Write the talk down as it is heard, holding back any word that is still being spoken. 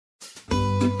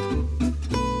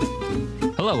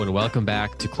Hello and welcome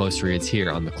back to Close Reads here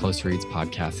on the Close Reads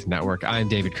Podcast Network. I'm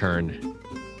David Kern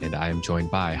and I am joined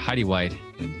by Heidi White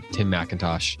and Tim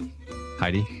McIntosh.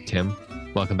 Heidi, Tim,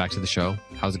 welcome back to the show.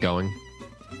 How's it going?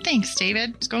 Thanks,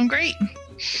 David. It's going great.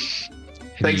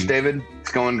 Thanks, David.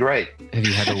 It's going great. Have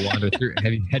you had to wander through?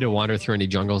 Have you had to wander through any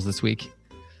jungles this week?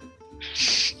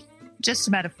 Just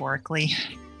metaphorically.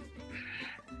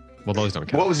 Well, those don't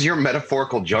count. What was your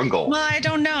metaphorical jungle? Well, I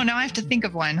don't know. Now I have to think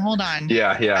of one. Hold on.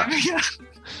 Yeah.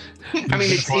 I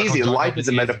mean, it's easy. Life is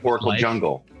a metaphorical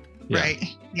jungle. Yeah.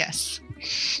 Right. Yes.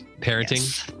 Parenting.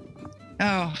 Yes.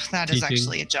 Oh, that is Teaching.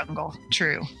 actually a jungle.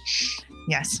 True.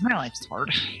 Yes. My life's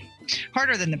hard.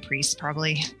 Harder than the priest,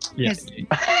 probably. Yeah.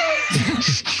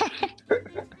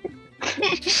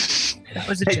 That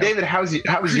was a Hey, joke. David, how was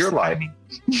your life?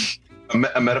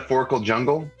 A metaphorical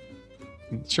jungle?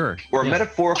 Sure. Or a Yeah.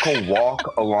 metaphorical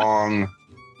walk along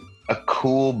a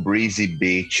cool, breezy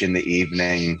beach in the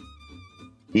evening,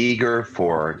 eager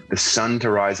for the sun to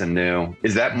rise anew?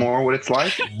 Is that more what it's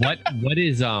like? What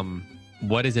is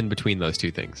in between those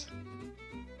two things?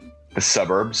 The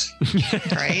suburbs?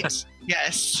 Right?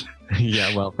 Yes.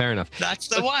 Yeah, well, fair enough. That's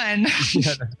the one.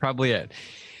 Yeah, that's probably it.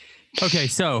 Okay,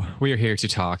 so we are here to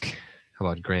talk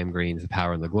about Graham Greene's The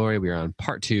Power and the Glory. We are on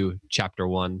part 2, chapter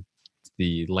 1.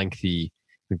 The lengthy,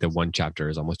 I think the one chapter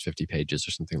is almost 50 pages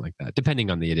or something like that, depending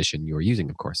on the edition you are using,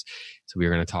 of course. So we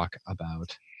are going to talk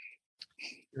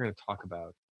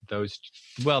about those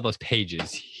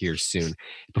pages here soon.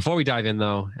 Before we dive in,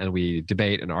 though, and we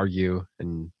debate and argue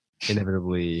and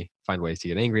inevitably find ways to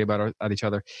get angry at each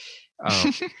other,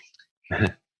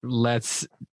 let's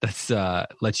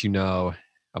let you know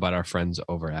about our friends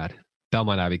over at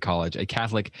Belmont Abbey College, a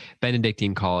Catholic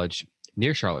Benedictine college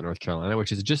near Charlotte, North Carolina, which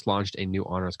has just launched a new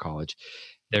honors college.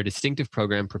 Their distinctive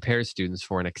program prepares students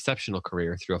for an exceptional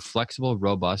career through a flexible,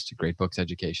 robust, great books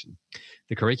education.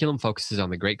 The curriculum focuses on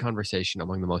the great conversation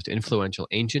among the most influential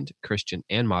ancient, Christian,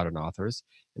 and modern authors,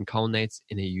 and culminates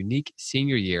in a unique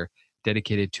senior year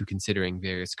dedicated to considering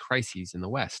various crises in the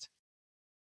West.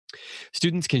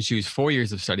 Students can choose 4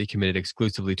 years of study committed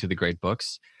exclusively to the great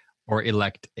books, or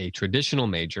elect a traditional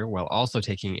major while also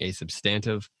taking a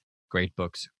substantive great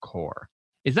books core.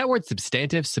 Is that word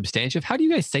substantive? How do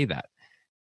you guys say that?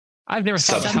 I've never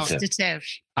thought Substantive.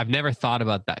 I've never thought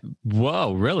about that.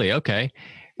 Whoa, really? Okay.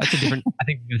 That's a different, I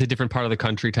think it's a different part of the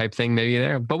country type thing maybe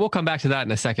there, but we'll come back to that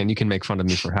in a second. You can make fun of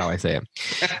me for how I say it.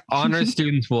 Honors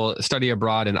students will study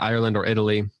abroad in Ireland or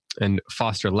Italy and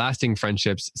foster lasting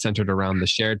friendships centered around the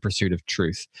shared pursuit of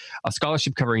truth. A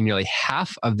scholarship covering nearly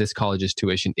half of this college's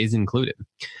tuition is included.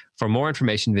 For more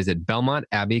information, visit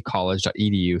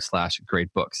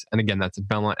belmontabbeycollege.edu/greatbooks. And again, that's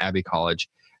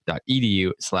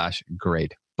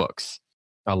belmontabbeycollege.edu/greatbooks.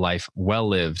 A life well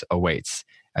lived awaits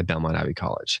at Belmont Abbey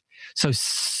College. So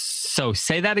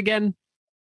say that again.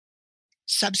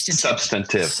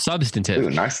 Substantive. Ooh,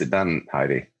 nicely done,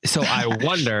 Heidi. So I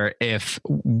wonder if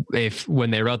when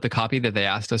they wrote the copy that they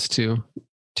asked us to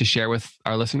share with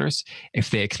our listeners, if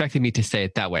they expected me to say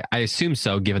it that way. I assume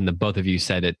so, given that both of you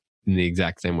said it in the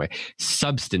exact same way.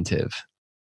 Substantive.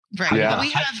 Right. Yeah. But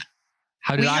we have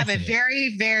a say it?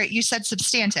 very, very, you said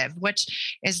substantive, which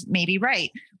is maybe right.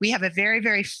 We have a very,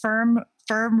 very firm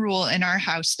rule in our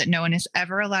house that no one is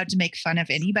ever allowed to make fun of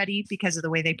anybody because of the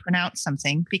way they pronounce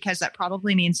something, because that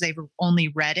probably means they've only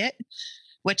read it,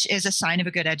 which is a sign of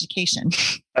a good education.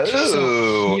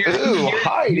 Ooh,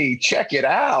 Heidi, check it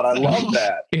out. I love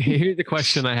that. Here's the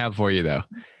question I have for you, though.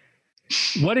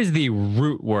 What is the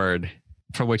root word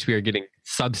from which we are getting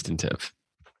substantive?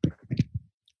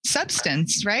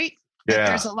 Substance, right? Yeah.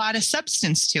 There's a lot of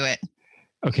substance to it.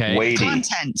 Okay. Weighty.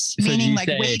 Content, do meaning you like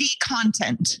say- weighty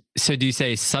content. So do you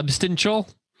say substantial?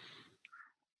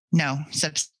 No,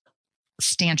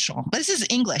 substantial. This is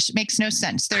English. It makes no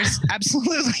sense. There's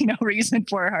absolutely no reason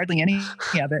for hardly any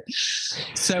of it.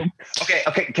 So Okay.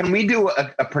 Can we do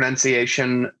a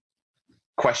pronunciation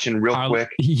question real quick?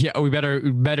 Yeah, we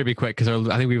better be quick because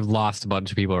I think we've lost a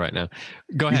bunch of people right now.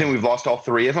 Go You ahead. think we've lost all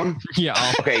three of them?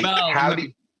 Yeah. Okay. Well, How do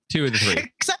you, 2 of the 3.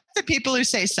 except the people who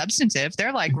say substantive,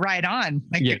 they're like right on.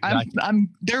 Like Yeah, exactly.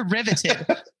 they're riveted.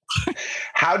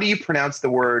 how do you pronounce the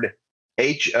word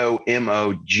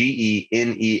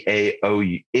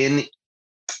HOMOGENEAOU?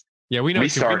 Yeah, we know.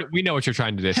 Restart. We know what you're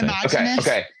trying to say. Homogenous.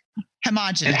 Okay.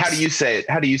 Homogenous. And how do you say it?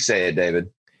 How do you say it, David?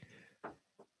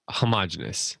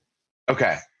 Homogenous.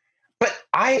 Okay. But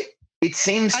it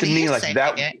seems How to do me you like say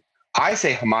that. it? I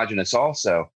say homogenous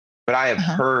also, but I have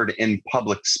heard in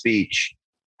public speech,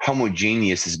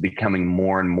 homogeneous is becoming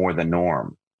more and more the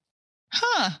norm.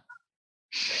 Huh.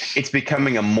 It's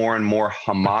becoming a more and more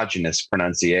homogenous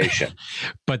pronunciation.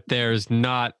 But there's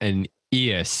not an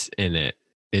 "ius" in it,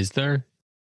 is there?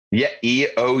 Yeah,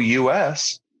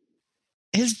 EOUS.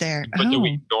 Is there? But do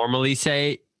we normally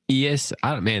say EOS?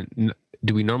 I don't, man.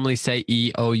 Do we normally say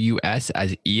EOUS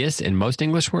as EOS in most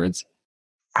English words?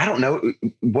 I don't know.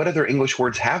 What other English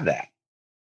words have that?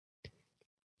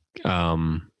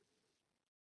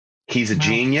 He's a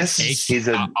genius. He's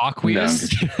a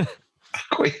aqueous.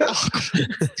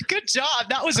 Good job.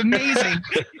 That was amazing.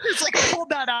 You just like pulled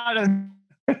that out of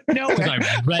nowhere. I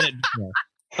read it before.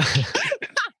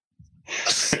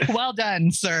 Well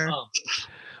done, sir.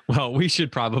 Well, we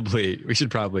should probably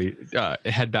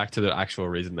head back to the actual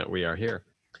reason that we are here.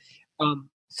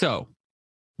 So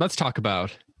let's talk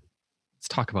about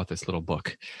this little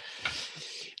book.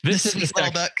 This is a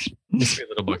little book. This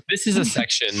little book. This is a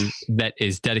section that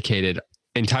is dedicated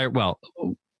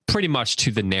pretty much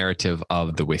to the narrative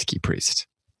of the Whiskey Priest.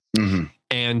 Mm-hmm.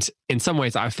 And in some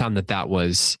ways, I found that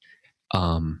was,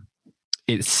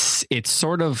 it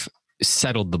sort of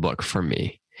settled the book for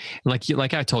me.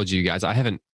 Like I told you guys, I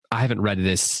haven't read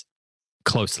this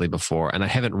closely before, and I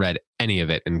haven't read any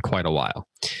of it in quite a while.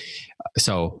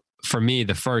 So for me,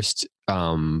 the first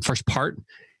part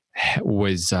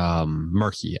was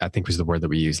murky, I think was the word that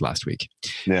we used last week.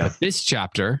 Yeah. But this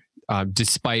chapter,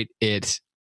 despite it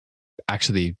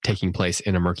actually taking place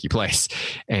in a murky place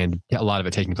and a lot of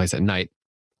it taking place at night,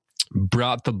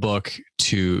 brought the book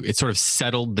to, it sort of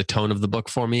settled the tone of the book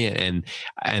for me. And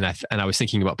I was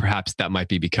thinking about perhaps that might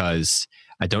be because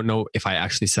I don't know if I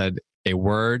actually said a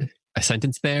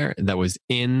sentence there that was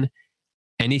in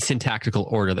any syntactical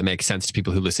order that makes sense to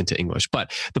people who listen to English.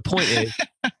 But the point is,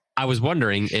 I was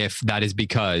wondering if that is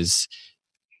because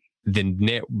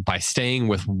by staying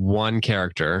with one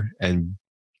character and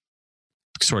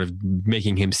sort of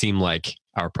making him seem like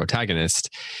our protagonist,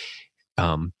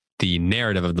 the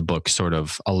narrative of the book sort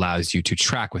of allows you to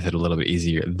track with it a little bit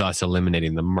easier, thus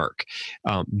eliminating the murk.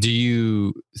 Do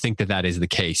you think that is the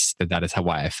case, that is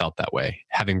why I felt that way,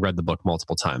 having read the book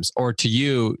multiple times? Or to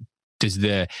you, does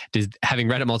having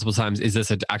read it multiple times, is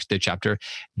this actually a chapter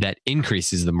that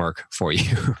increases the murk for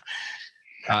you?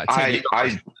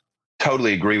 I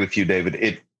totally agree with you,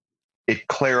 David. It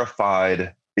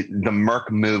clarified, the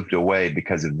murk moved away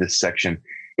because of this section.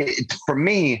 For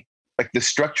me, like the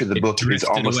structure of the book is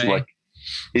almost like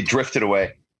it drifted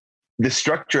away. The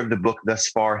structure of the book thus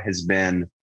far has been,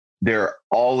 there are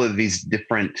all of these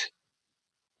different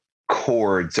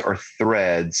chords or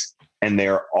threads, and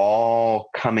they're all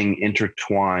coming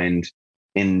intertwined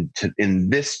in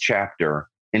this chapter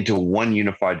into one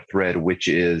unified thread, which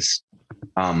is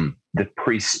the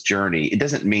priest's journey. It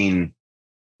doesn't mean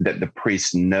that the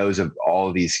priest knows of all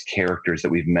of these characters that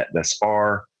we've met thus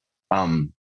far,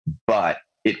 but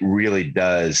it really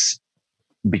does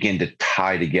begin to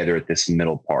tie together at this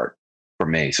middle part for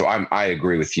me. So I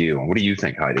agree with you. What do you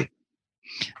think, Heidi?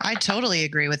 I totally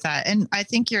agree with that. And I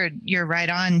think you're right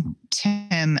on,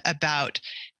 Tim, about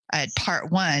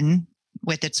part one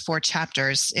with its 4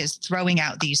 chapters is throwing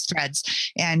out these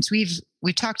threads. And we've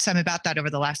talked some about that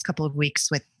over the last couple of weeks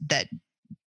with that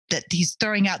he's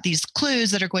throwing out these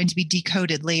clues that are going to be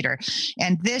decoded later.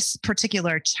 And this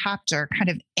particular chapter kind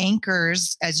of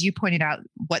anchors, as you pointed out,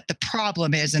 what the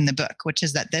problem is in the book, which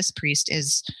is that this priest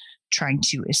is trying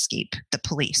to escape the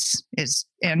police,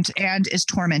 and is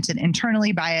tormented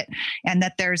internally by it, and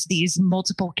that there's these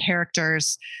multiple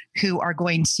characters who are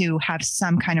going to have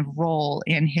some kind of role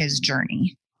in his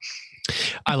journey.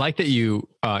 I like that you,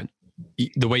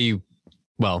 the way you,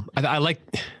 I like,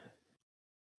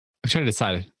 I'm trying to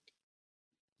decide.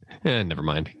 Never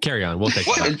mind. Carry on. We'll take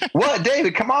it. What,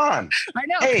 David? Come on. I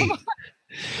know. Hey,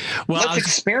 well, let's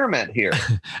experiment here.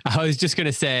 I was just going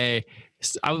to say,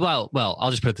 I'll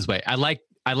just put it this way. I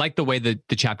like the way that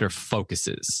the chapter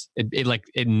focuses.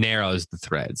 It narrows the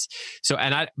threads. So,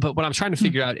 but what I'm trying to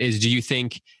figure out is, do you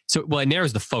think so? Well, it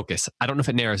narrows the focus. I don't know if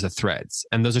it narrows the threads,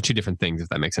 and those are two different things, if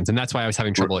that makes sense. And that's why I was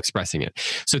having trouble expressing it.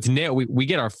 So it's we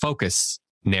get our focus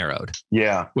narrowed.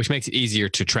 Yeah. Which makes it easier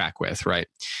to track with, right?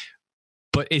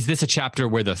 But is this a chapter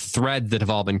where the threads that have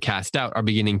all been cast out are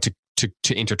beginning to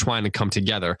intertwine and come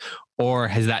together? Or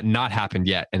has that not happened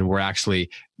yet? And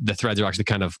the threads are actually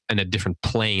kind of in a different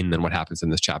plane than what happens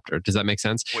in this chapter. Does that make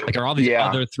sense? Like, are all these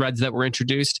other threads that were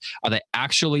introduced, are they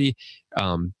actually,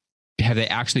 have they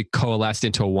actually coalesced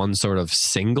into one sort of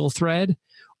single thread?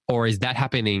 Or is that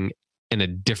happening in a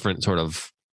different sort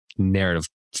of narrative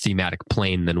thematic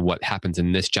plane than what happens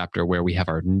in this chapter, where we have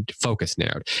our focus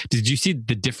narrowed? Did you see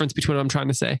the difference between what I'm trying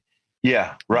to say?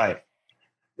 Yeah, right.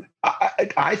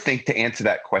 I think to answer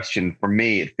that question, for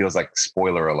me, it feels like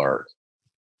spoiler alert.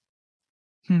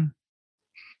 You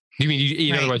mean,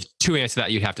 in other words, to answer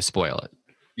that, you'd have to spoil it?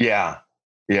 Yeah.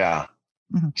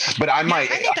 Mm-hmm. But I might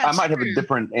have a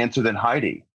different answer than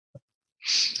Heidi.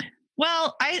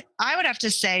 Well, I would have to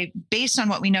say, based on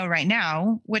what we know right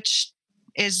now, which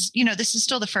is, this is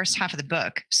still the first half of the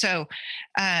book. So,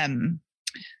 and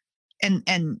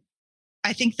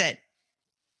I think that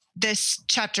this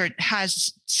chapter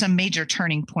has some major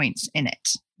turning points in it,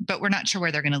 but we're not sure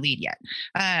where they're going to lead yet.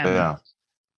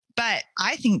 But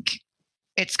I think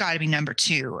it's got to be number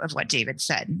 2 of what David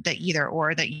said, the either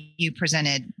or that you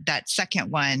presented. That second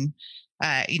one,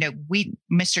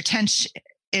 Mr. Tench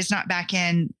is not back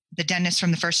in. The dentist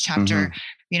from the first chapter,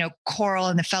 Coral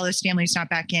and the Fellows family is not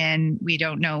back in. We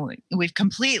don't know. We've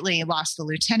completely lost the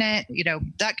lieutenant,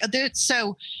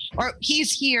 or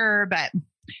he's here, but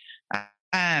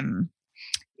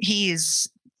there's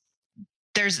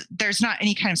not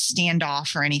any kind of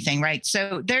standoff or anything. Right.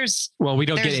 So we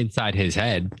don't get inside his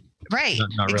head. Right.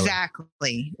 Not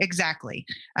really. Exactly.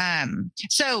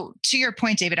 So to your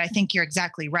point, David, I think you're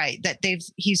exactly right that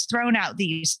he's thrown out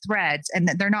these threads and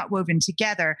that they're not woven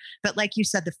together. But like you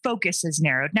said, the focus is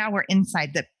narrowed. Now we're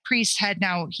inside the priest's head.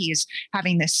 Now he's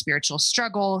having this spiritual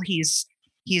struggle. He's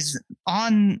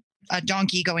on a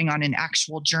donkey going on an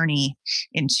actual journey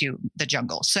into the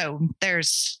jungle. So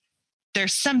there's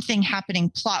something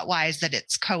happening plot wise that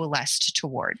it's coalesced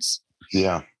towards.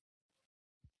 Yeah.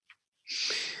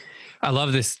 I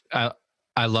love this.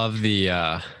 I love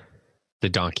the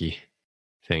donkey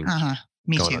thing.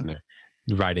 Me going too. On there.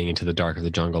 Riding into the dark of the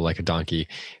jungle like a donkey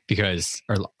because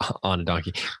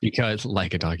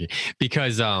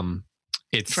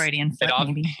it's Freudian.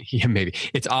 Maybe. Yeah, maybe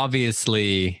it's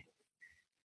obviously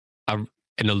an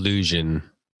allusion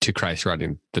to Christ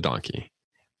riding the donkey,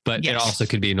 but it also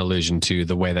could be an allusion to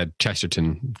the way that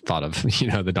Chesterton thought of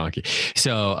the donkey.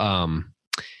 So,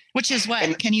 which is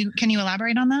what? Can you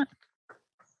elaborate on that?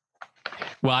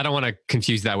 Well, I don't want to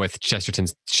confuse that with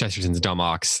Chesterton's dumb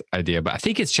ox idea, but I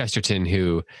think it's Chesterton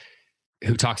who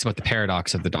talks about the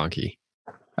paradox of the donkey.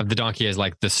 Of the donkey as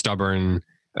like the stubborn.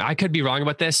 I could be wrong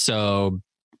about this, so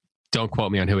don't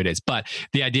quote me on who it is. But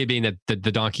the idea being that the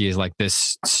donkey is like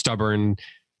this stubborn,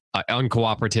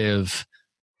 uncooperative,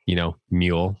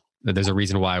 mule. There's a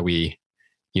reason why we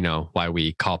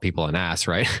call people an ass,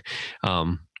 right?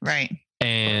 Right.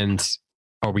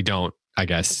 Or we don't, I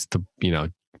guess. You know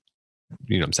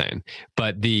what I'm saying?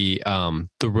 But the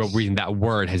real reason that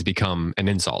word has become an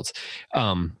insult.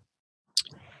 But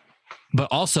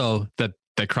also that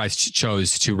Christ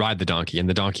chose to ride the donkey, and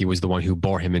the donkey was the one who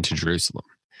bore him into Jerusalem.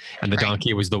 And the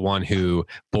donkey was the one who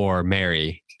bore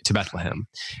Mary to Bethlehem.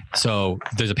 So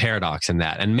there's a paradox in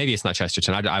that. And maybe it's not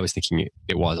Chesterton. I was thinking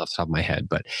it was off the top of my head,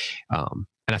 but and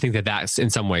I think that's in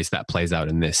some ways that plays out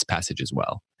in this passage as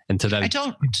well. And so that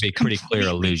make pretty clear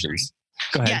allusions.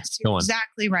 Go ahead. Yes, you're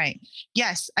exactly right.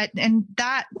 Yes. And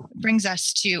that brings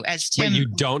us to, as Tim... Wait, you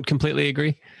don't completely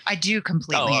agree? I do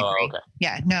completely agree. Okay.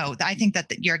 Yeah, no, I think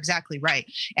that you're exactly right.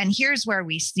 And here's where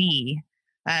we see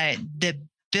the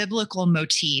biblical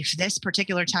motif. This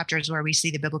particular chapter is where we see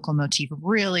the biblical motif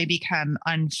really become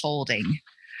unfolding.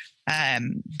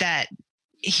 That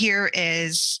here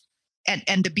is...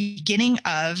 And the beginning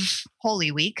of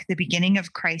Holy Week, the beginning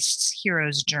of Christ's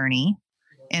hero's journey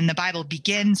in the Bible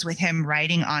begins with him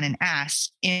riding on an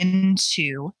ass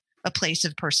into a place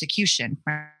of persecution,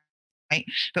 right?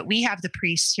 But we have the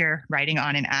priests here riding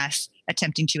on an ass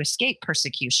attempting to escape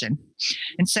persecution.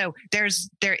 And so there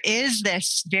is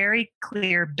this very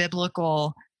clear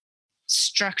biblical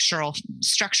structure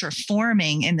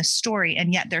forming in the story,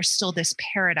 and yet there's still this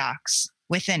paradox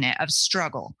within it of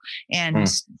struggle. And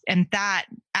that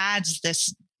adds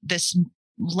this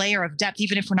layer of depth,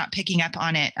 even if we're not picking up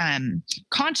on it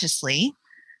consciously.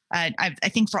 I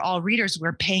think for all readers,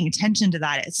 we're paying attention to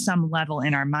that at some level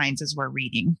in our minds as we're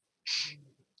reading.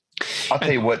 I'll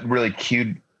tell you what really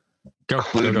clued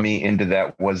me into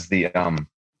that was the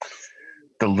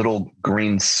little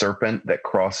green serpent that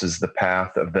crosses the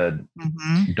path of the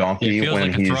donkey. It feels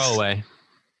when like a throwaway.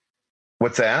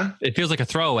 What's that? It feels like a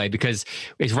throwaway because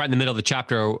it's right in the middle of the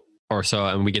chapter or so,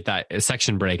 and we get that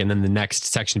section break, and then the next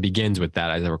section begins with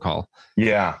that, as I recall.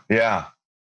 Yeah.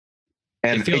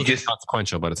 And it feels just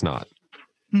consequential, but it's not.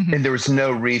 And there was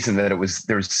no reason that it was.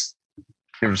 There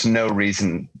was no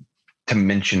reason to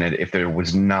mention it if there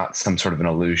was not some sort of an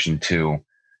allusion to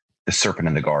the serpent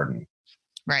in the garden.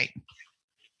 Right.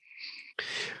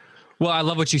 Well, I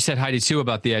love what you said, Heidi, too,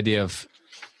 about the idea of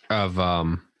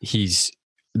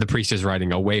the priest is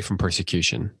riding away from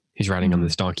persecution. He's riding on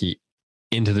this donkey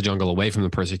into the jungle away from the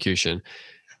persecution.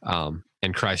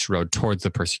 And Christ rode towards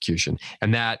the persecution.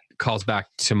 And that calls back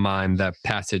to mind that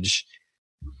passage.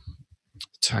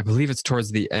 I believe it's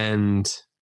towards the end.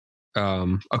 For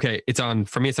me, it's on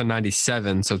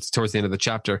 97. So it's towards the end of the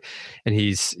chapter. And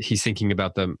he's thinking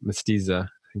about the mestiza.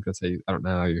 think that's I don't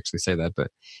know how you actually say that, but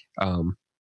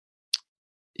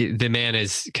the man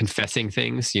is confessing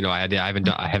things. You know, I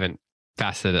haven't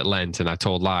fasted at Lent, and I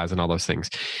told lies and all those things.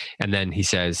 And then he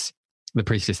says, the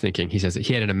priest is thinking, he says that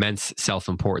he had an immense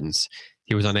self-importance.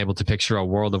 He was unable to picture a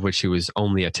world of which he was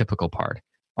only a typical part,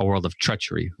 a world of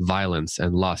treachery, violence,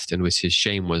 and lust in which his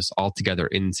shame was altogether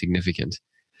insignificant.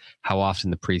 How often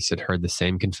the priest had heard the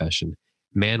same confession.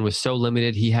 Man was so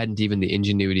limited, he hadn't even the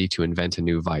ingenuity to invent a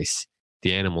new vice.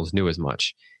 The animals knew as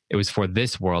much. It was for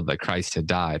this world that Christ had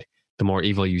died. The more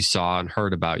evil you saw and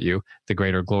heard about you, the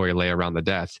greater glory lay around the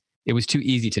death. It was too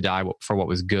easy to die for what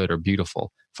was good or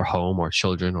beautiful, for home or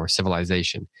children or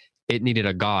civilization. It needed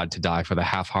a God to die for the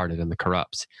half-hearted and the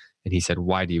corrupt. And he said,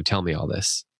 why do you tell me all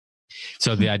this?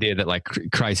 So the idea that like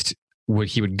Christ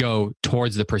would go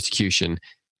towards the persecution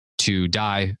to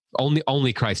die,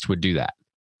 only Christ would do that.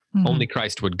 Mm-hmm. Only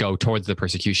Christ would go towards the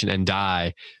persecution and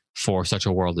die for such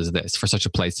a world as this, for such a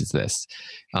place as this.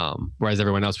 Whereas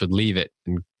everyone else would leave it,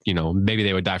 and maybe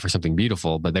they would die for something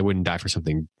beautiful, but they wouldn't die for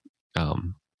something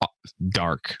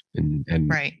dark and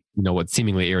right. What's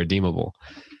seemingly irredeemable.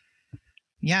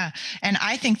 Yeah. And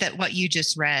I think that what you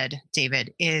just read,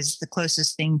 David, is the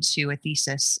closest thing to a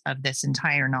thesis of this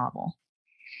entire novel.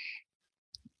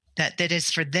 That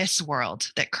is for this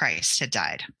world that Christ had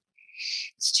died.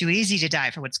 It's too easy to die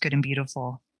for what's good and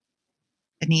beautiful.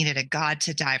 It needed a God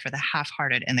to die for the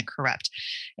half-hearted and the corrupt.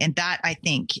 And that, I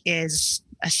think, is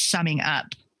a summing up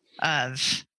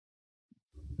of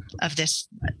this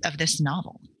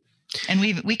novel. And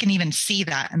we can even see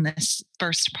that in this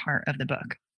first part of the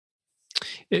book.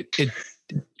 You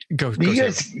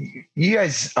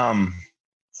guys, I'm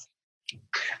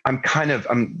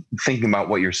thinking about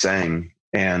what you're saying,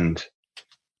 and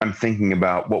I'm thinking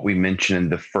about what we mentioned in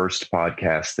the first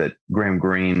podcast, that Graham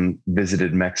Greene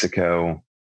visited Mexico.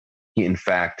 He, in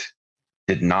fact,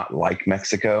 did not like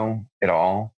Mexico at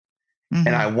all. Mm-hmm.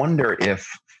 And I wonder if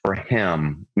for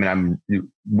him,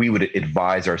 we would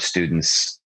advise our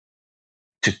students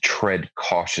to tread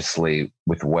cautiously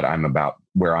with where I'm about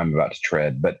to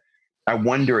tread. But I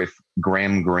wonder if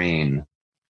Graham Greene,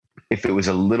 if it was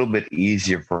a little bit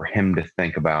easier for him to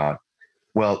think about,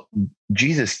 well,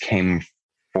 Jesus came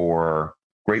for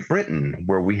Great Britain,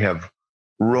 where we have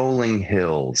rolling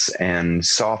hills and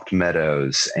soft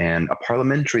meadows and a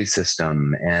parliamentary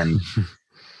system,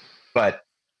 but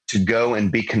to go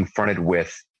and be confronted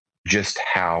with just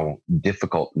how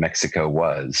difficult Mexico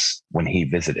was when he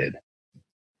visited,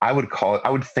 I would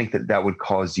think that would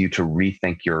cause you to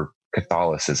rethink your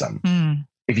Catholicism. Mm.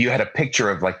 If you had a picture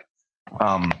of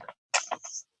I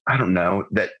don't know,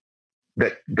 that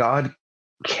God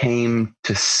came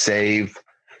to save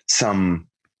some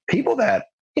people that,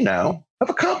 have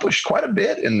accomplished quite a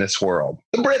bit in this world.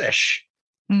 The British.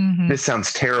 Mm-hmm. This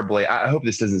sounds terribly, I hope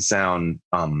this doesn't sound,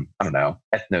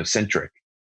 ethnocentric.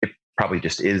 It probably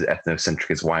just is ethnocentric,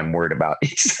 is why I'm worried about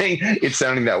it's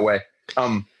sounding that way.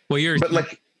 Go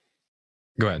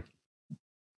ahead.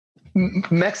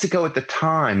 Mexico at the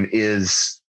time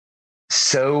is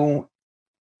so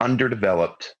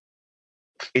underdeveloped.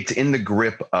 It's in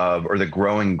the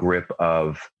growing grip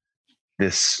of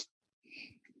this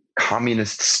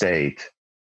communist state.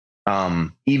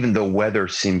 Even the weather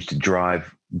seems to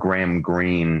drive Graham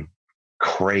Greene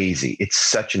crazy. It's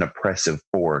such an oppressive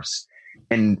force.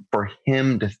 And for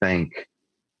him to think,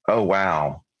 oh,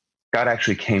 wow, God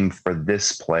actually came for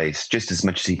this place just as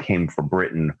much as he came for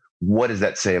Britain. What does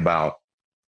that say about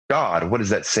God? What does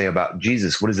that say about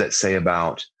Jesus? What does that say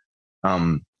about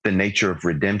the nature of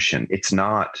redemption? It's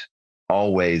not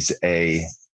always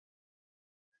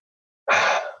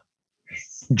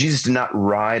Jesus did not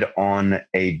ride on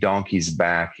a donkey's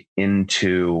back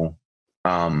into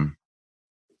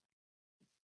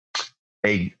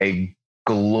a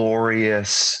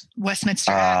glorious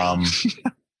Westminster Abbey.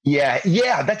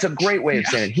 Yeah, that's a great way of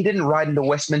saying it. He didn't ride into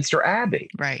Westminster Abbey.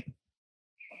 Right.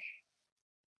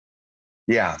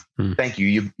 Yeah. Thank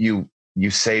you. You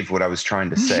saved what I was trying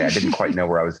to say. I didn't quite know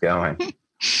where I was going.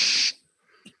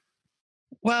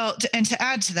 Well, and to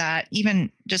add to that,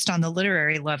 even just on the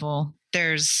literary level,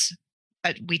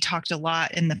 we talked a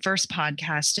lot in the first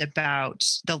podcast about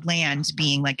the land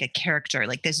being like a character,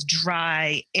 like this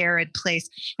dry, arid place.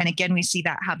 And again, we see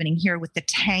that happening here with the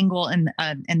tangle and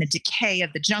the decay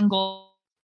of the jungle,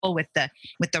 with the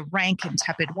rank and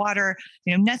tepid water.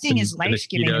 Nothing is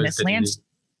life-giving in this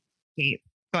landscape.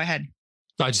 Go ahead.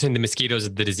 I just think the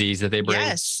mosquitoes, the disease that they bring.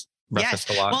 Yes. Yes.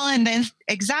 A lot. Well, and then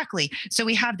exactly. So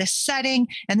we have this setting,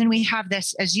 and then we have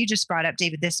this, as you just brought up,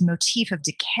 David, this motif of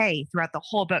decay throughout the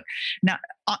whole book, not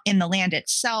in the land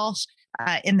itself,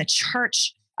 in the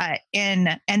church,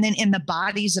 and then in the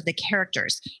bodies of the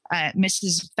characters,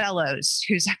 Mrs. Fellows,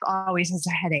 who's always has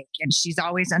a headache and she's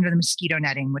always under the mosquito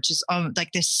netting, which is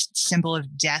like this symbol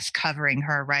of death covering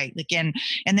her, right? Like, and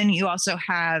then you also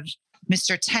have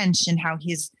Mr. Tench and how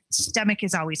his stomach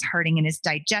is always hurting and his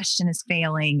digestion is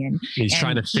failing, and he's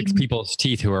trying to fix people's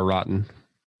teeth who are rotten.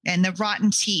 And the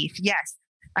rotten teeth, yes.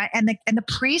 And the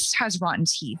priest has rotten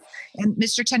teeth. And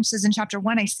Mr. Tench says in chapter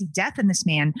 1, I see death in this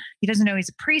man. He doesn't know he's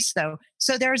a priest, though.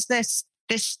 So there's this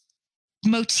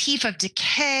motif of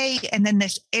decay, and then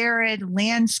this arid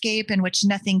landscape in which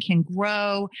nothing can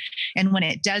grow. And when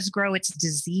it does grow, it's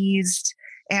diseased.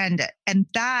 And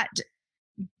that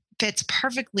fits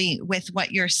perfectly with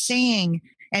what you're saying.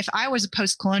 If I was a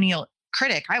post-colonial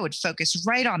critic, I would focus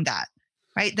right on that,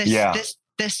 right?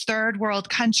 This third world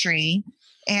country,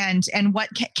 and what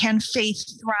can faith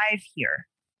thrive here?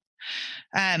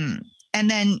 And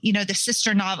then, the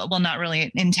sister novel, well, not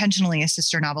really intentionally a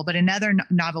sister novel, but another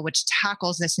novel which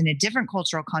tackles this in a different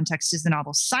cultural context is the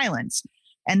novel Silence.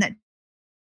 And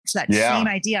it's that same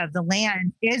idea of the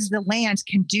land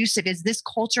conducive? Is this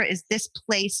culture, is this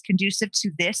place conducive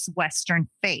to this Western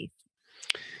faith?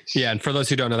 Yeah, and for those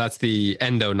who don't know, that's the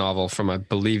Endo novel from, I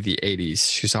believe, the 80s,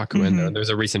 Shusaku Endo. There's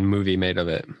a recent movie made of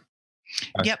it.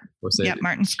 Yep,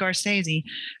 Martin Scorsese.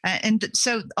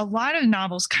 So a lot of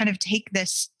novels kind of take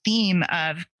this theme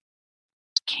of,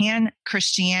 can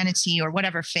Christianity or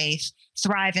whatever faith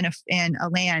thrive in a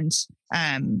land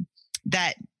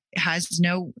that has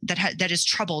that is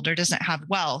troubled or doesn't have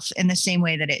wealth in the same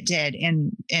way that it did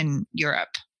in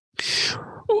Europe?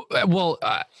 Well,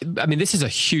 I mean, this is a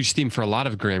huge theme for a lot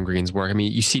of Graham Greene's work. I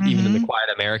mean, you see it even in The Quiet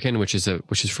American, which is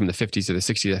from the 50s or the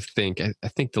 60s, I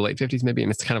think the late 50s maybe.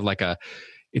 And it's kind of like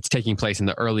it's taking place in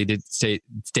the early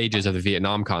stages of the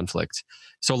Vietnam conflict.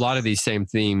 So a lot of these same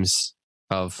themes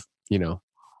of,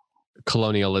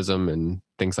 colonialism and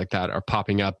things like that are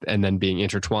popping up and then being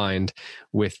intertwined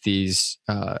with these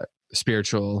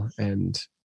spiritual themes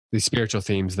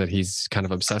that he's kind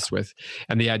of obsessed with.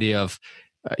 And the idea of,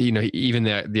 even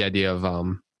the idea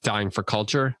of dying for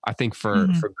culture. I think for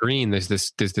Greene, there's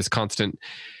this constant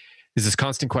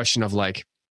question of like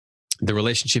the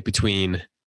relationship between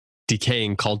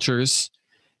decaying cultures.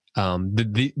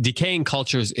 The decaying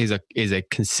cultures is a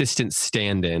consistent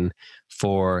stand-in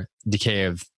for decay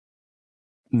of,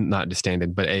 not a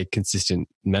stand-in, but a consistent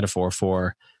metaphor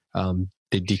for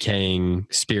the decaying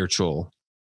spirituality.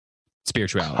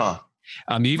 Huh.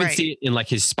 You even see it in like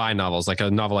his spy novels, like a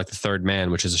novel like The Third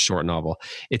Man, which is a short novel.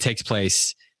 It takes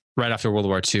place right after World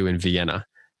War II in Vienna.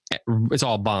 It's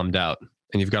all bombed out.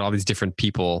 And you've got all these different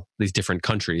people, these different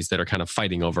countries that are kind of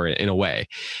fighting over it in a way.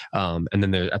 And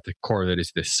then at the core of it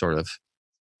is this sort of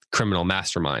criminal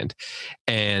mastermind.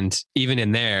 And even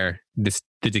in there, the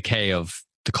decay of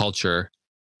the culture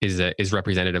is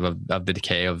representative of the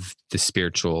decay of the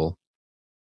spiritual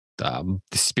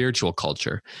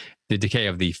culture, the decay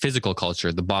of the physical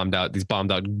culture, these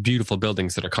bombed out beautiful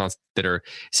buildings that are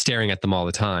staring at them all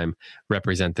the time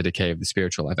represent the decay of the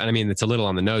spiritual life. And I mean, it's a little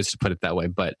on the nose to put it that way,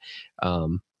 but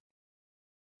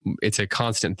it's a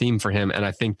constant theme for him. And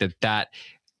I think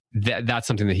that's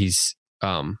something that he's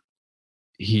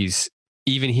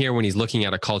even here when he's looking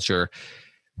at a culture.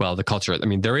 Well, the culture, I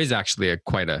mean, there is actually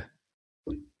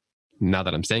now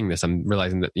that I'm saying this, I'm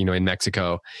realizing that, in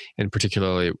Mexico, and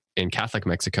particularly in Catholic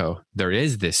Mexico, there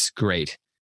is this great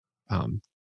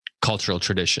cultural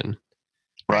tradition.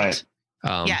 Right.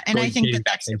 And I think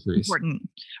that's important,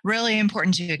 really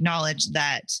important to acknowledge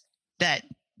that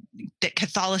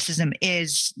Catholicism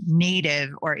is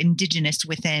native or indigenous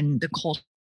within the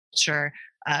culture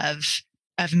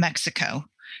of Mexico,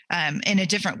 in a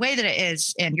different way that it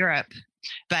is in Europe.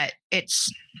 But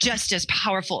it's just as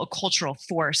powerful a cultural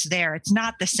force there. It's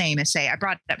not the same as, say, I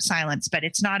brought up Silence, but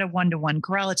it's not a one-to-one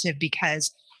correlative,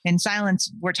 because in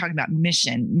Silence, we're talking about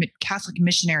mission, Catholic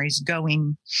missionaries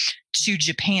going to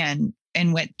Japan,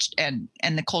 in which and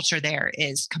the culture there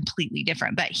is completely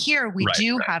different. But here we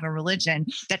have a religion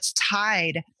that's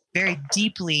tied very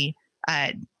deeply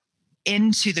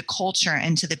into the culture,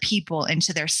 into the people,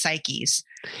 into their psyches.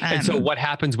 And so what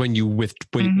happens what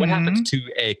happens to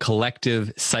a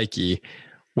collective psyche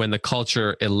when the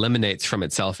culture eliminates from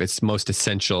itself its most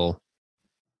essential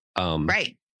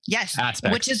aspect,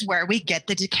 which is where we get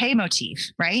the decay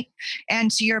motif, right? And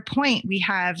to your point, we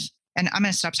have, and I'm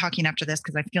going to stop talking after this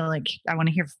because I feel like I want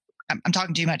to hear, I'm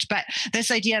talking too much, but this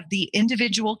idea of the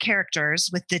individual characters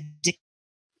with the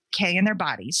decay in their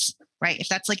bodies, right? If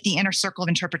that's like the inner circle of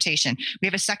interpretation, we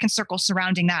have a second circle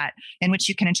surrounding that in which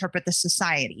you can interpret the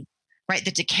society, right?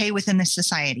 The decay within the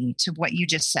society, to what you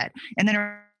just said. And then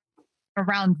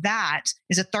around that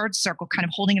is a third circle, kind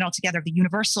of holding it all together, the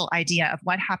universal idea of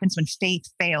what happens when faith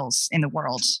fails in the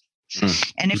world.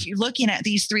 And if you're looking at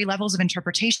these three levels of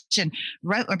interpretation,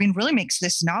 really makes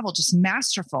this novel just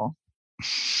masterful.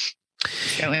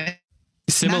 So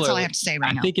Similar, that's all I have to say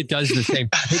right now. I think it does the same.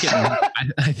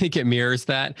 I think it mirrors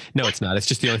that. No, it's not. It's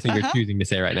just the only thing you're choosing to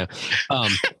say right now.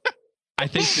 I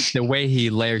think that the way he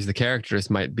layers the characters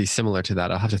might be similar to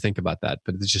that. I'll have to think about that,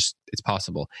 but it's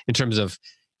possible in terms of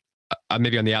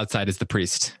maybe on the outside is the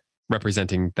priest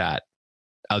representing that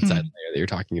outside layer that you're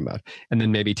talking about. And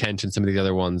then maybe Tench and some of the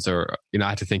other ones, or, I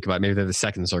have to think about maybe they're the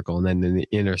second circle. And then in the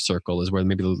inner circle is where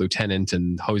maybe the lieutenant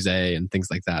and Jose and things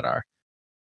like that are.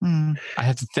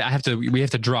 We have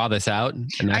to draw this out. And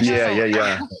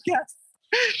yeah. Yes.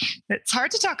 It's hard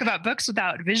to talk about books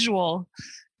without visual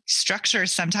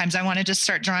structures. Sometimes I want to just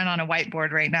start drawing on a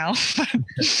whiteboard right now.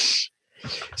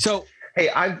 So, hey,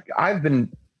 I've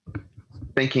been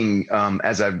thinking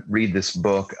as I read this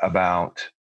book about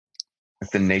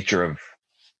the nature of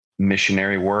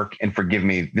missionary work, and forgive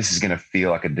me, this is going to feel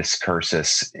like a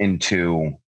discursus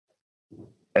into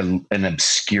an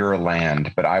obscure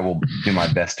land, but I will do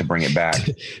my best to bring it back.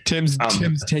 Tim's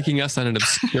taking us on an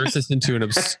obscursus into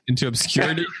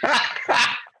obscurity.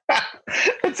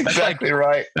 That's exactly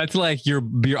right. That's like your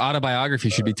autobiography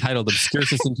should be titled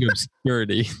 "Obscursus into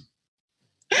Obscurity."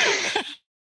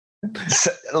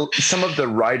 Some of the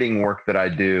writing work that I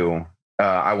do,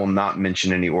 I will not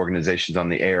mention any organizations on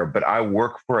the air, but I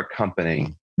work for a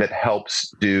company that helps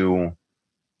do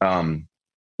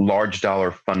large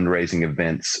dollar fundraising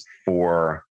events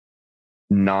for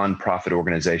nonprofit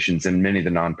organizations. And many of the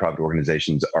nonprofit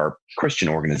organizations are Christian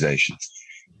organizations.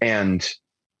 And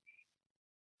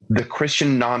the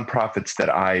Christian nonprofits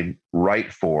that I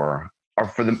write for are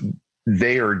for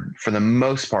the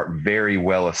most part very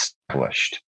well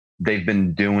established. They've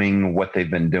been doing what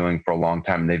they've been doing for a long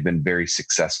time, and they've been very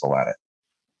successful at it.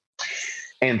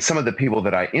 And some of the people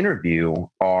that I interview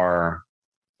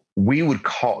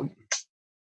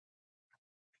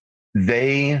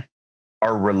they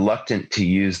are reluctant to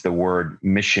use the word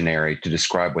missionary to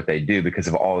describe what they do because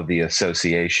of all of the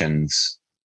associations,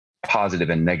 positive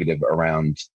and negative,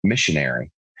 around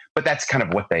missionary. But that's kind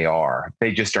of what they are.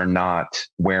 They just are not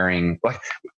wearing, like,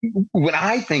 when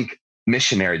I think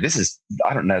missionary, this is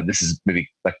maybe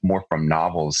like more from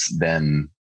novels than,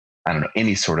 I don't know,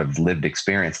 any sort of lived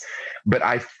experience. But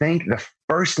I think the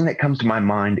first thing that comes to my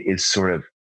mind is sort of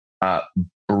a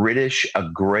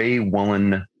gray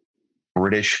woolen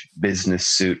British business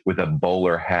suit with a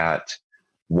bowler hat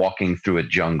walking through a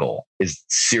jungle is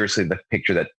seriously the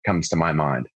picture that comes to my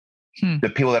mind. The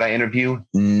people that I interview,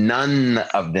 none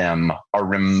of them are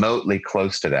remotely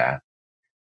close to that.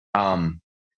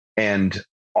 And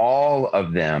all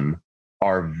of them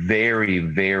are very,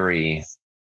 very,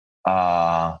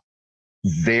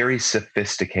 very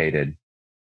sophisticated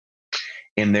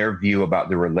in their view about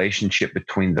the relationship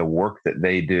between the work that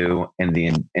they do and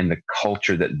the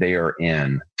culture that they are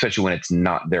in, especially when it's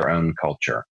not their own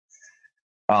culture.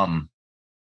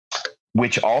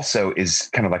 Which also is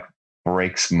kind of like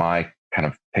breaks my kind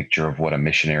of picture of what a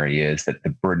missionary is, that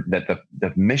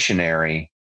the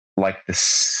missionary, like the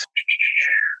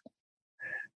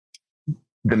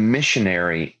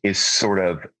missionary is sort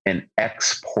of an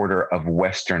exporter of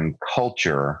Western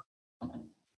culture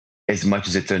as much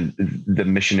as the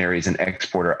missionary is an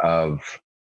exporter of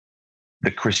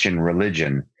the Christian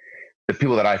religion. The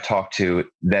people that I talk to,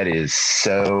 that is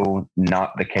so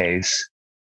not the case.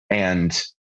 And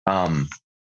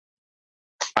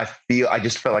I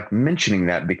just felt like mentioning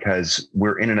that because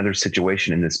we're in another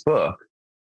situation in this book,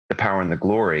 The Power and the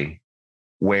Glory,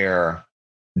 where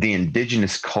the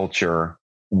indigenous culture,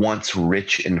 once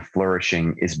rich and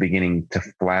flourishing, is beginning to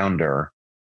flounder.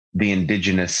 The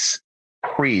indigenous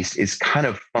priest is kind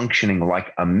of functioning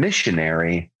like a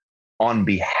missionary on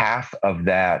behalf of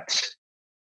that,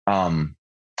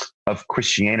 of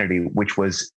Christianity, which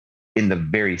was in the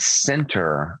very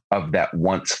center of that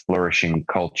once flourishing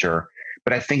culture.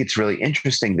 But I think it's really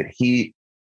interesting that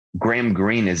Graham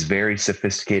Greene is very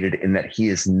sophisticated in that he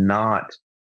is not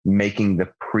making the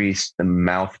priest the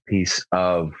mouthpiece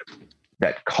of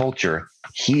that culture.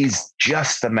 He's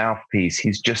just the mouthpiece.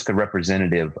 He's just the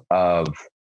representative of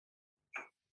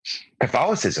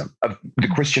Catholicism, of the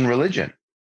Christian religion.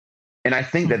 And I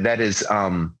think that is,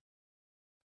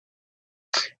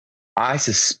 I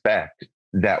suspect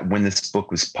that when this book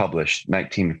was published,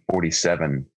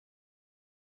 1947,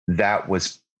 that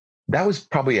was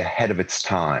probably ahead of its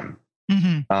time.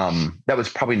 Mm-hmm. That was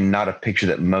probably not a picture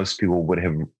that most people would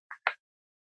have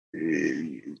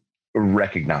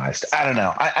recognized. I don't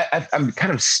know. I'm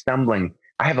kind of stumbling.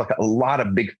 I have like a lot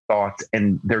of big thoughts,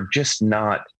 and they're just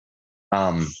not,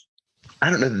 I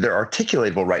don't know that they're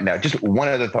articulatable right now. Just one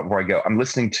other thought before I go. I'm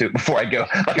listening to, before I go,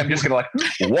 like I'm just going to like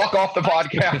walk off the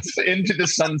podcast into the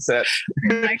sunset.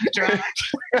 Mic drop.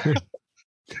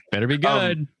 Better be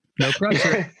good. No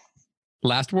pressure.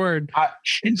 Last word. I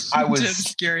was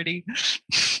obscurity.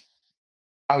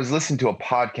 I was listening to a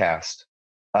podcast.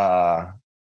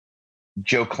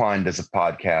 Joe Klein does a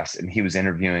podcast, and he was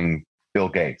interviewing Bill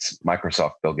Gates,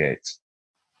 Microsoft Bill Gates.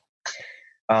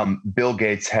 Bill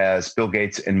Gates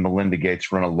and Melinda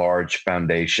Gates run a large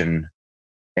foundation,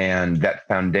 and that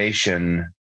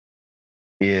foundation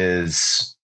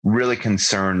is really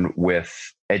concerned with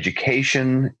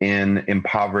education in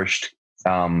impoverished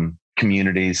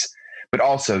communities, but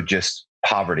also just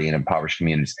poverty in impoverished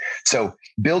communities. So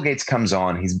Bill Gates comes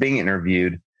on, he's being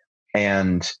interviewed,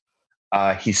 and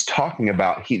he's talking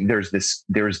about there's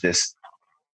this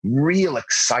real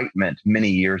excitement many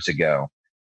years ago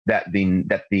that I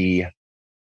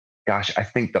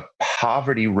think the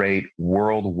poverty rate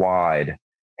worldwide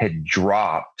had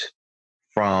dropped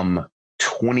from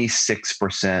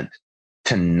 26%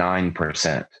 to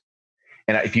 9%.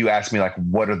 And if you ask me, like,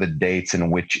 what are the dates in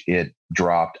which it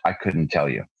dropped, I couldn't tell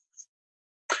you.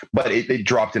 But it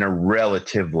dropped in a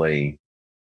relatively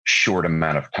short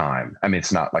amount of time. I mean,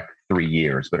 it's not like 3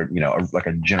 years, but, like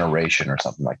a generation or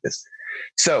something like this.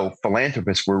 So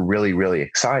philanthropists were really, really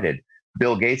excited.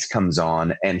 Bill Gates comes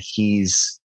on, and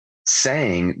he's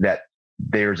saying that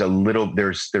they're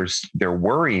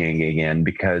worrying again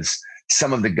because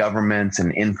some of the governments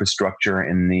and infrastructure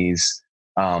in these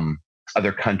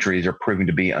other countries are proving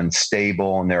to be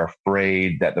unstable, and they're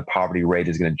afraid that the poverty rate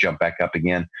is going to jump back up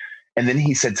again. And then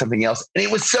he said something else, and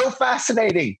it was so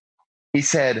fascinating. He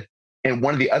said, and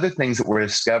one of the other things that we're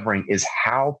discovering is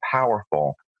how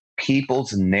powerful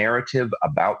people's narrative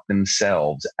about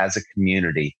themselves as a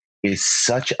community is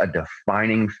such a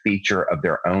defining feature of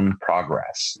their own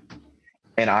progress.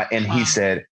 He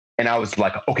said, and I was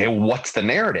like, okay, what's the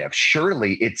narrative?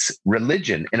 Surely it's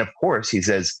religion. And of course, he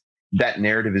says that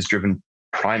narrative is driven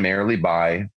primarily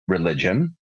by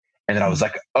religion. And then I was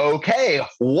like, okay,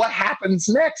 what happens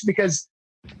next? Because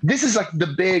this is like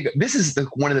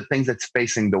one of the things that's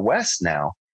facing the West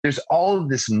now. There's all of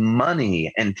this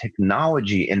money and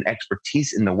technology and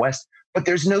expertise in the West, but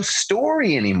there's no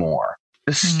story anymore.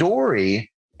 The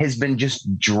story has been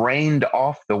just drained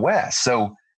off the West.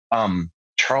 So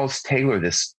Charles Taylor,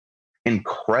 this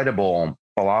incredible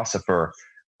philosopher,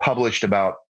 published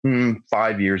about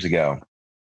 5 years ago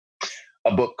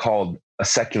a book called A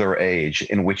Secular Age,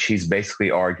 in which he's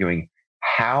basically arguing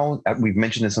how, we've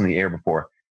mentioned this on the air before,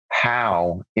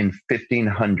 how in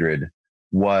 1500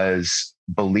 was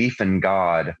belief in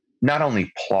God not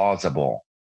only plausible,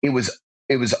 it was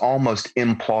almost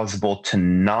implausible to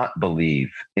not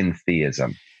believe in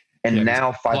theism. And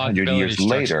now 500 years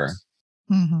later,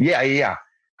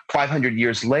 500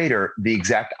 years later, the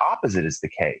exact opposite is the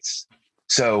case.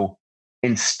 So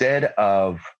instead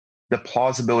of the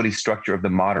plausibility structure of the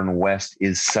modern West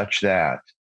is such that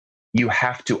you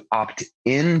have to opt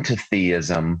into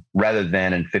theism rather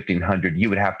than in 1500, you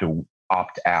would have to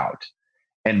opt out.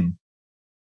 And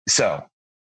so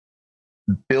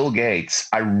Bill Gates,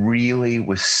 I really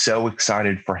was so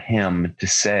excited for him to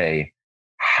say,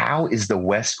 how is the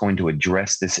West going to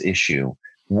address this issue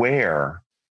where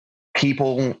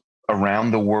people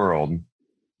around the world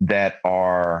that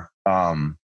are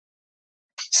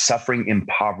suffering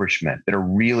impoverishment, that are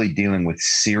really dealing with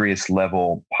serious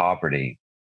level poverty,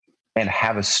 and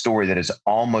have a story that is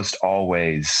almost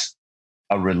always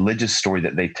a religious story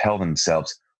that they tell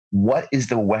themselves, what is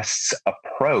the West's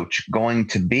approach going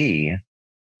to be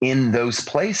in those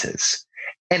places?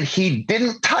 And he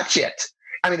didn't touch it.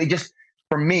 I mean, it just,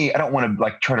 for me, I don't want to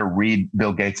like try to read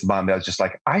Bill Gates' mind, but I was just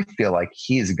like, I feel like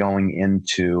he is going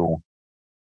into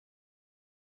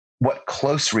what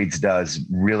Close Reads does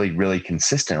really, really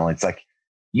consistently. It's like,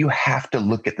 you have to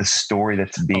look at the story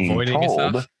that's being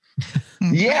told.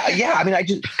 Yeah. I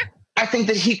mean, I think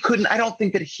that he couldn't, I don't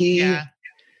think that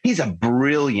he's a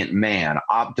brilliant man,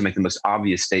 to make the most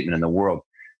obvious statement in the world.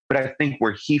 But I think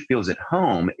where he feels at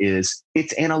home is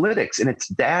it's analytics and it's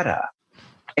data.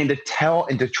 And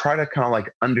to try to kind of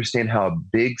like understand how a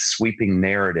big sweeping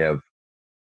narrative,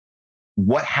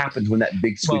 what happens when that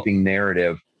big sweeping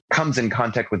narrative comes in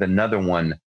contact with another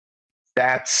one,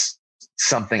 that's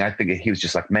something I think he was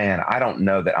just like, man, I don't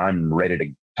know that I'm ready to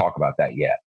talk about that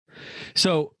yet.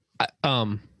 So,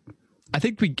 I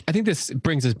think this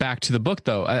brings us back to the book,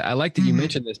 though. I like that you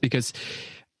mentioned this because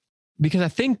I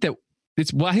think that I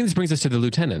think this brings us to the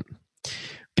lieutenant,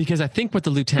 because I think what the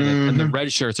lieutenant and the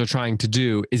red shirts are trying to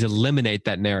do is eliminate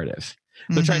that narrative.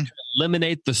 They're trying to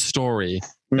eliminate the story.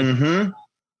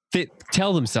 They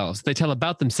tell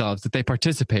about themselves that they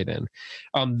participate in.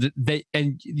 They're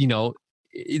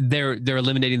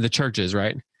eliminating the churches,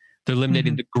 right? They're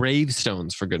eliminating the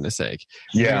gravestones, for goodness sake.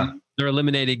 Yeah. They're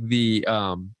eliminating the,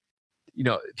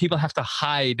 people have to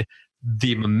hide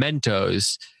the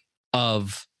mementos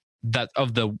of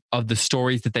the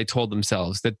stories that they told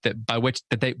themselves by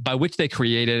which they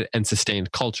created and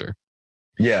sustained culture.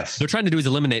 Yes. They're trying to do is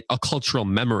eliminate a cultural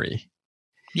memory.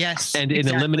 Yes. And in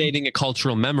eliminating a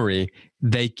cultural memory,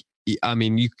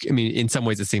 in some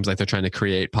ways it seems like they're trying to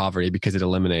create poverty because it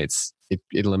eliminates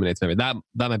memory. That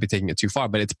might be taking it too far,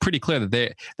 but it's pretty clear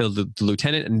that the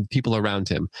lieutenant and people around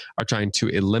him are trying to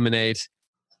eliminate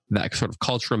that sort of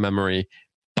cultural memory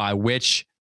by which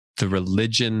the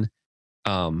religion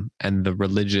and the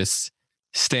religious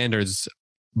standards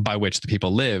by which the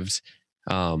people lived.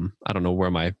 I don't know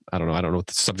what the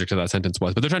subject of that sentence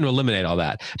was, but they're trying to eliminate all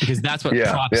that because that's what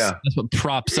that's what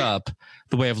props up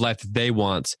the way of life that they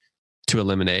want to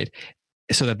eliminate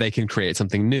so that they can create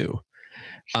something new.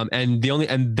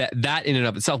 That in and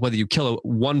of itself, whether you kill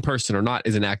one person or not,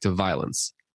 is an act of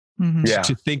violence. Mm-hmm. Yeah.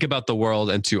 To think about the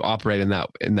world and to operate in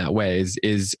that way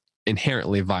is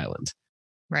inherently violent.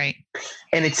 Right.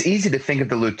 And it's easy to think of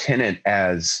the lieutenant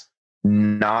as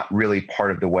not really part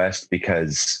of the West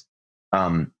because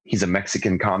he's a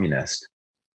Mexican communist.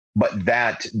 But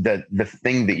the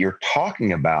thing that you're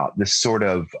talking about, this sort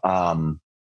of,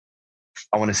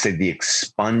 I want to say the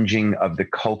expunging of the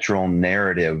cultural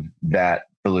narrative that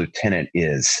the lieutenant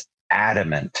is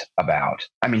adamant about.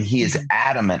 I mean, he is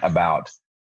adamant about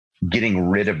getting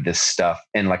rid of this stuff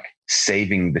and like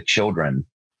saving the children.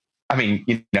 I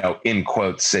mean, in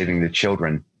quotes, saving the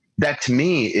children. That to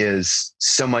me is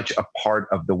so much a part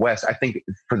of the West. I think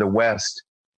for the West,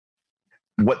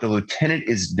 what the lieutenant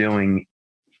is doing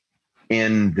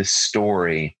in the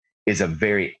story is a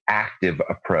very active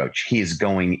approach. He is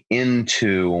going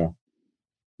into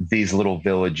these little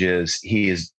villages. He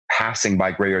is passing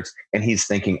by graveyards and he's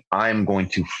thinking, I'm going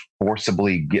to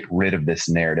forcibly get rid of this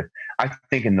narrative. I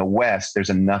think in the West, there's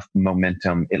enough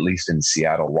momentum, at least in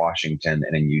Seattle, Washington,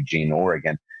 and in Eugene,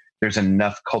 Oregon, there's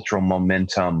enough cultural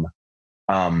momentum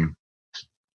to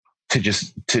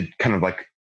kind of like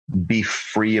be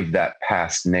free of that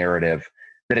past narrative,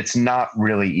 that it's not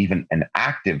really even an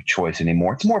active choice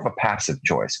anymore. It's more of a passive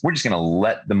choice. We're just going to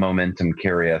let the momentum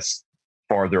carry us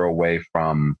farther away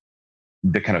from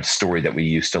the kind of story that we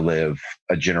used to live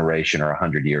a generation or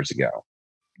 100 years ago.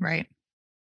 Right.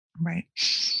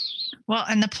 Well,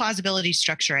 and the plausibility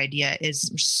structure idea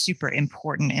is super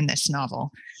important in this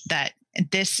novel. That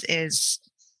this is,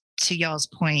 to y'all's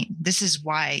point, this is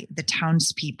why the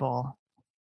townspeople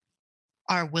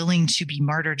are willing to be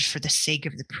martyred for the sake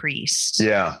of the priest.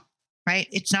 Yeah. Right.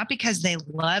 It's not because they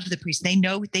love the priest. They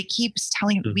know, they keep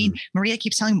telling Maria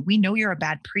keeps telling him, we know you're a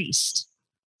bad priest.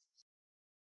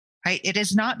 Right. It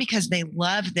is not because they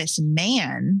love this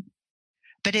man,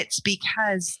 but it's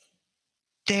because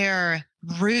their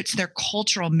roots, their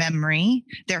cultural memory,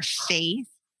 their faith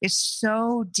is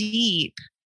so deep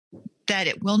that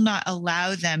it will not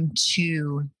allow them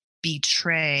to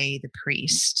betray the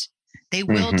priest. They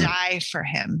will die for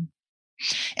him.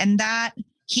 And that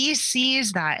he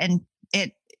sees that, and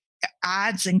it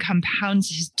adds and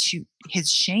compounds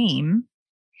his shame,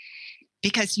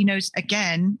 because he knows,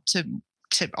 again, to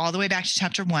all the way back to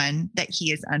chapter 1, that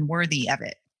he is unworthy of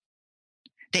it,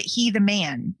 that he, the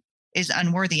man, is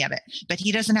unworthy of it. But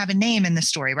he doesn't have a name in the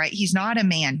story, right? He's not a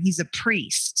man. He's a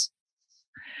priest.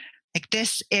 Like,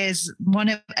 this is one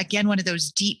of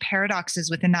those deep paradoxes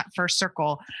within that first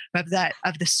circle of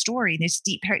the story. This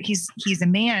deep, he's a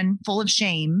man full of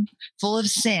shame, full of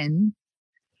sin,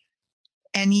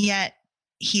 and yet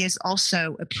he is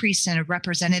also a priest and a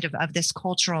representative of this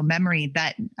cultural memory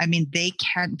that,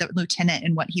 the lieutenant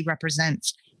and what he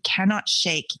represents cannot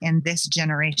shake in this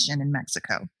generation in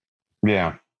Mexico.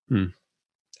 Yeah. And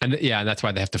that's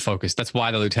why they have to focus. That's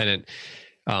why the lieutenant,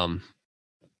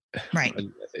 right,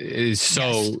 is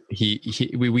so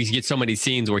we get so many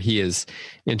scenes where he is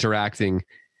interacting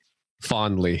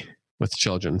fondly with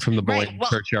children, from the boy in the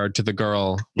churchyard to the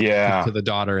girl, to the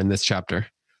daughter in this chapter.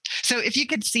 So if you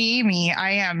could see me,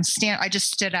 I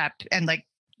just stood up and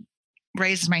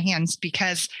raised my hands,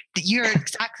 because you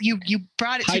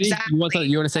brought it to Heidi, exactly.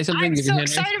 You want to say something? I'm so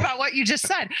excited about what you just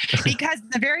said, because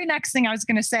the very next thing I was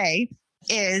going to say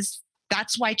is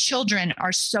that's why children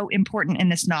are so important in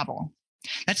this novel.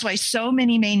 That's why so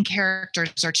many main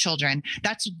characters are children.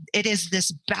 It is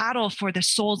this battle for the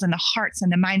souls and the hearts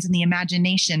and the minds and the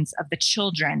imaginations of the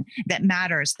children that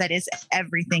matters. That is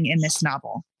everything in this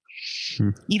novel.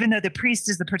 Even though the priest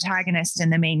is the protagonist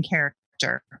and the main character,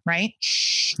 protector, right?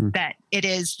 That it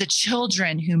is the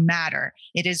children who matter.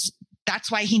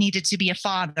 That's why he needed to be a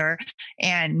father.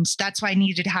 And that's why he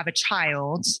needed to have a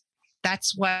child.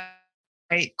 That's why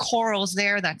Coral's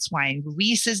there. That's why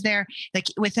Luis is there. Like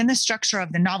within the structure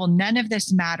of the novel, none of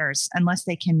this matters unless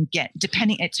they can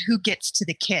it's who gets to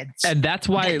the kids. And that's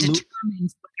why that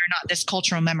determines whether or not this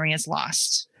cultural memory is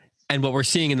lost. And what we're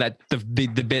seeing in that the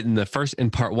bit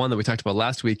in part one that we talked about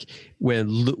last week, when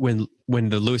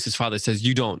the Luis's father says,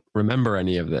 "You don't remember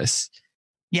any of this."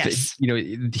 Yes.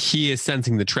 He is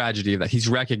sensing the tragedy of that. He's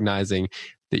recognizing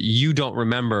that you don't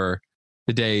remember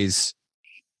the days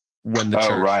when the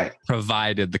church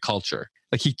provided the culture.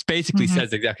 Like he basically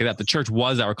says exactly that. The church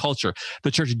was our culture.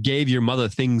 The church gave your mother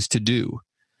things to do.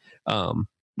 And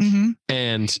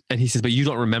he says, but you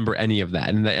don't remember any of that.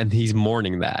 And he's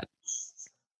mourning that.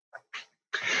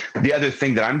 The other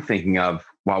thing that I'm thinking of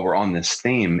while we're on this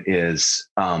theme is,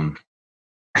 I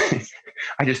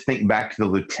just think back to the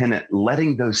lieutenant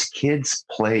letting those kids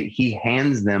play. He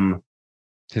hands them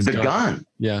the gun.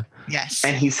 Yeah. Yes.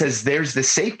 And he says, there's the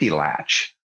safety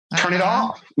latch. Turn it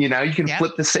off. You can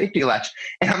flip the safety latch.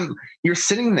 And you're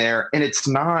sitting there and it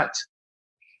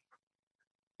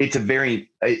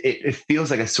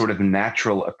feels like a sort of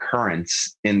natural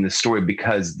occurrence in the story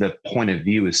because the point of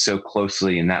view is so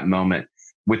closely in that moment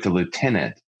with the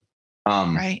lieutenant.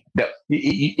 Right. That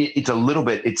it's a little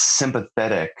bit, it's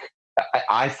sympathetic.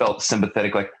 I felt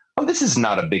sympathetic, like, oh, this is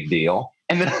not a big deal.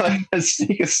 And then I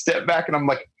take a step back and I'm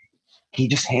like, he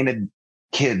just handed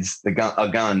kids a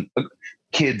gun,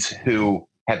 kids who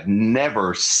have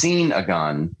never seen a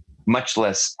gun, much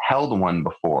less held one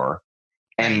before.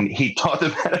 And he taught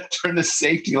them how to turn the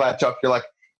safety latch off. You're like,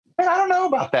 man, I don't know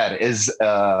about that as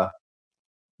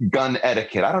gun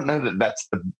etiquette. I don't know that that's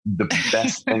the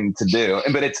best thing to do.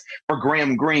 But it's for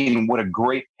Graham Greene, what a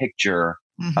great picture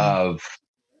of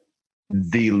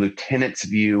the lieutenant's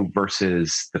view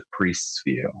versus the priest's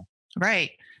view.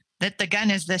 Right. That the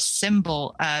gun is this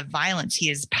symbol of violence he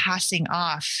is passing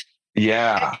off.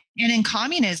 Yeah. And in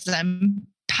communism,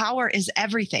 power is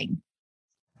everything.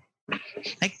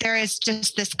 Like there is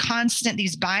just this constant,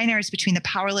 these binaries between the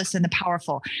powerless and the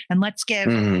powerful. And let's give,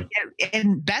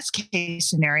 in best case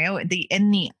scenario,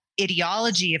 in the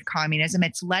ideology of communism,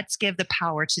 it's let's give the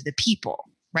power to the people,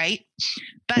 right?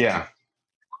 But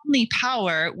only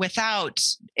power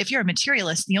if you're a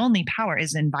materialist, the only power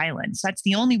is in violence. That's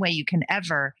the only way you can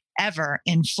ever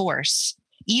enforce,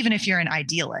 even if you're an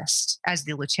idealist, as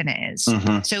the lieutenant is.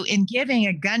 So in giving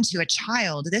a gun to a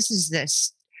child, this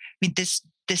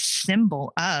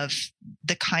symbol of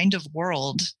the kind of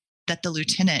world that the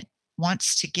lieutenant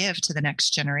wants to give to the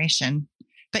next generation.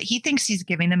 But he thinks he's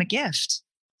giving them a gift.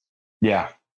 Yeah.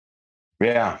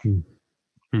 Yeah.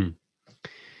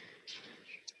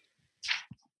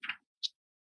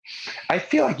 I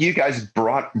feel like you guys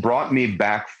brought me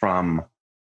back from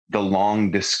the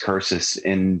long discursus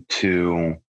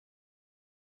into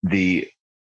the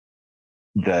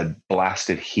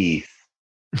blasted heath.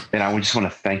 And I just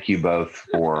want to thank you both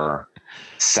for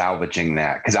salvaging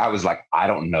that. Because I was like, I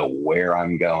don't know where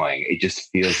I'm going. It just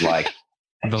feels like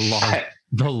the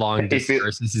long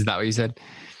discursus. Is that what you said?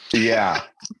 Yeah.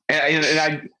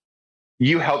 And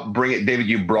you helped bring it, David.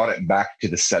 You brought it back to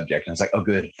the subject. And I was like, oh,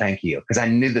 good. Thank you. Because I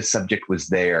knew the subject was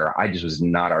there. I just was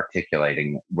not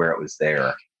articulating where it was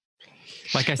there.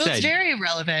 Like I said, it's very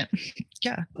relevant.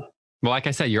 Yeah. Well, like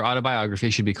I said, your autobiography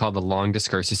should be called The Long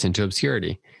Discursus into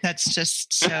Obscurity. That's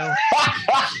just so,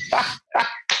 I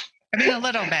mean, a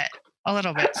little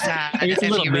bit sad. It's a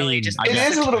little mean. It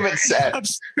is a little bit sad.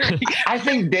 I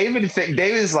think David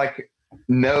is like,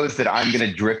 knows that I'm going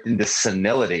to drift into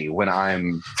senility when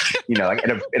I'm, like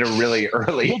at a really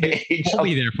early age. We'll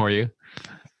be there for you.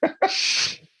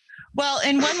 Well,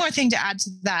 and one more thing to add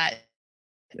to that,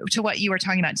 to what you were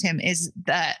talking about, Tim, is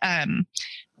that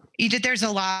there's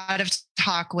a lot of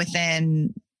talk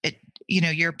within it,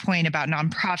 your point about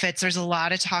nonprofits. There's a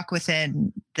lot of talk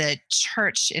within the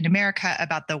church in America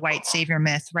about the white savior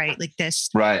myth, right? Like this,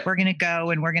 right. We're going to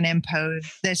go and we're going to impose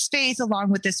this faith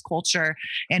along with this culture.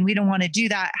 And we don't want to do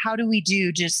that. How do we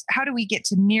get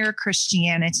to mere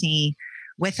Christianity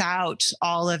without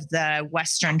all of the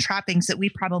Western trappings that we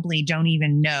probably don't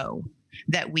even know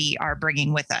that we are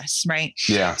bringing with us, right?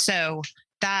 Yeah. So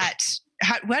how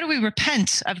do we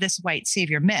repent of this white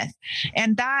savior myth?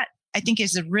 And that, I think,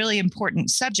 is a really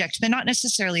important subject, but not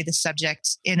necessarily the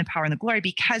subject in The Power and the Glory,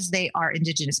 because they are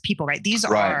indigenous people, right? These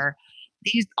are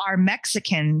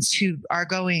Mexicans who are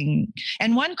going.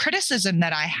 And one criticism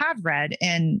that I have read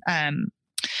in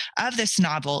of this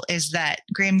novel is that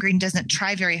Graham Greene doesn't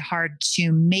try very hard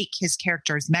to make his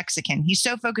characters Mexican. He's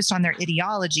so focused on their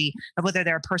ideology of whether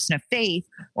they're a person of faith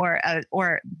or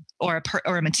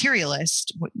a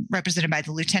materialist, represented by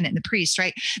the lieutenant and the priest,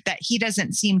 right? That he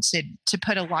doesn't seem to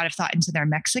put a lot of thought into their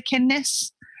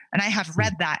Mexicanness. And I have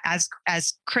read that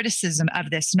as criticism of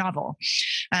this novel.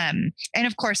 And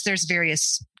of course, there's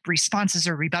various responses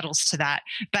or rebuttals to that.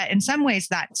 But in some ways,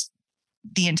 that's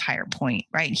the entire point,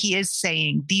 right? He is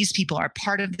saying these people are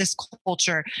part of this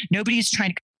culture. Nobody's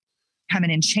trying to come in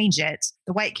and change it.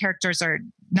 The white characters are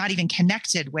not even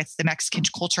connected with the Mexican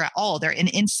culture at all. They're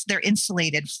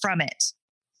insulated from it.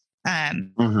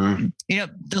 The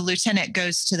lieutenant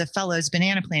goes to the fellow's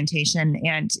banana plantation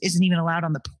and isn't even allowed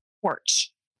on the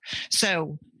porch.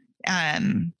 So,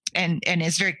 and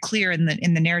is very clear in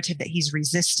the narrative that he's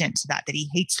resistant to that he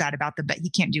hates that about them, but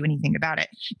he can't do anything about it.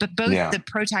 But both the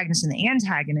protagonist and the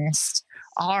antagonist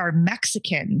are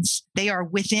Mexicans. They are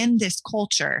within this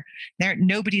culture.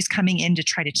 Nobody's coming in to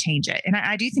try to change it. And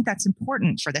I do think that's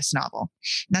important for this novel.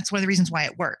 And that's one of the reasons why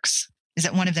it works, is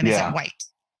that one of them isn't white.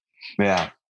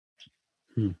 Yeah.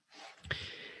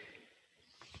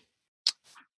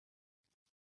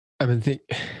 I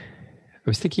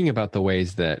was thinking about the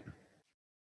ways that,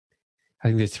 I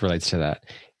think this relates to that,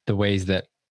 the ways that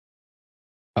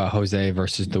Jose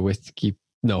versus the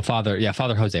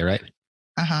Father Jose, right?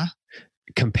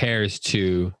 Compares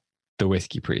to the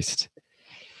whiskey priest.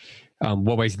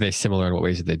 What ways are they similar and what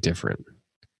ways are they different?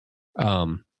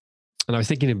 And I was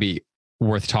thinking it'd be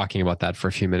worth talking about that for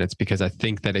a few minutes because I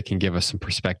think that it can give us some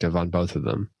perspective on both of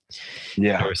them.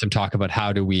 Yeah. There was some talk about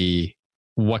how do we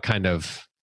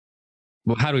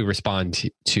respond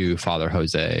to Father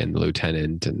Jose and the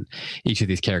lieutenant and each of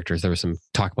these characters. There was some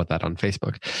talk about that on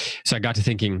Facebook. So I got to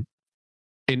thinking,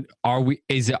 are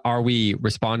we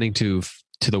responding to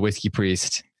the whiskey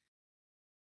priest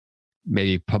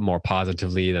maybe more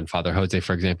positively than Father Jose,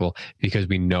 for example, because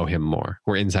we know him more,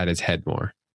 we're inside his head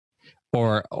more,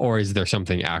 or is there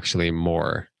something actually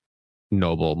more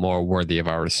noble, more worthy of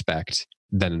our respect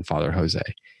than in Father Jose?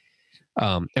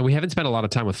 And we haven't spent a lot of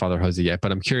time with Father Jose yet,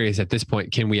 but I'm curious at this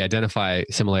point, can we identify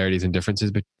similarities and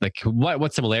differences? But like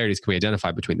what similarities can we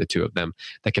identify between the two of them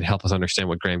that can help us understand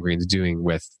what Graham Greene's doing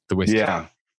with the whiskey? Yeah.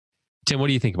 Tim, what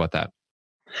do you think about that?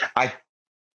 I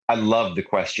love the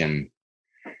question,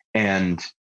 and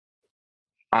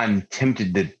I'm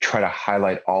tempted to try to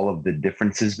highlight all of the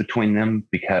differences between them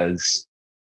because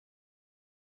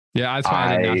that's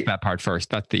why I didn't ask that part first.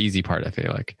 That's the easy part, I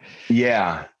feel like.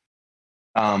 Yeah.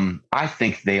 I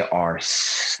think they are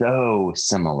so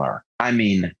similar. I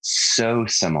mean, so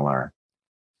similar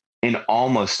in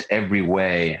almost every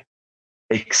way,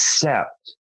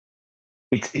 except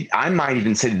I might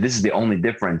even say that this is the only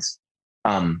difference.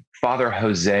 Father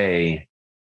Jose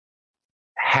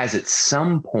has at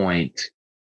some point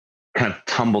kind of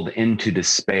tumbled into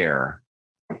despair.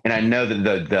 And I know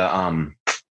that the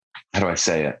how do I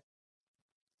say it?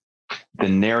 The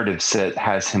narrative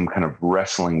has him kind of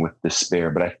wrestling with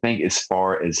despair, but I think as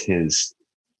far as his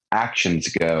actions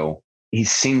go, he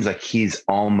seems like he's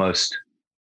almost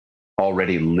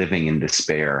already living in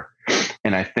despair.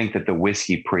 And I think that the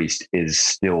whiskey priest is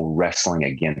still wrestling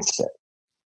against it.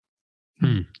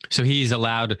 So he's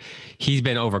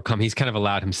been overcome. He's kind of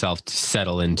allowed himself to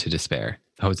settle into despair.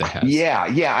 Jose has.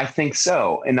 Yeah, I think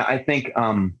so. And I think,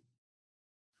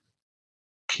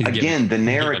 again, the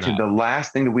narrative, the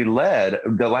last thing that we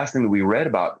read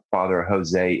about Father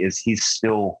Jose is he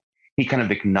kind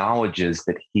of acknowledges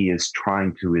that he is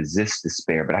trying to resist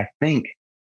despair. But I think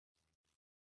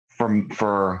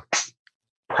for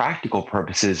practical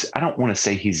purposes, I don't want to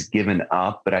say he's given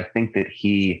up, but I think that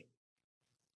he's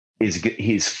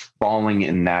falling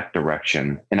in that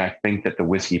direction. And I think that the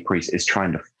whiskey priest is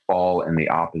trying to fall in the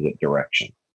opposite direction.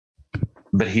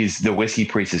 But the whiskey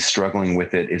priest is struggling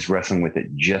with it, is wrestling with it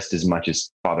just as much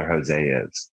as Father Jose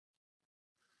is.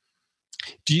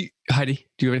 Heidi,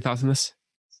 do you have any thoughts on this?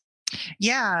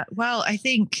 Yeah, well, I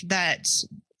think that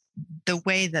the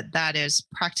way that is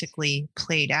practically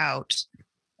played out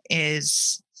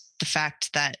is the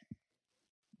fact that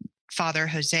Father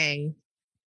Jose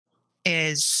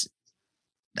is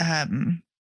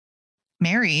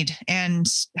married and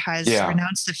has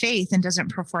renounced the faith and doesn't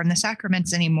perform the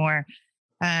sacraments anymore.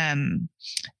 And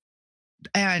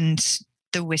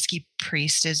the whiskey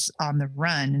priest is on the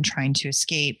run and trying to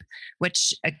escape,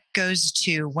 which goes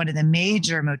to one of the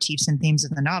major motifs and themes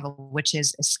of the novel, which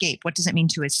is escape. What does it mean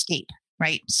to escape?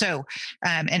 Right. So,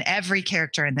 and every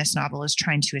character in this novel is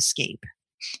trying to escape.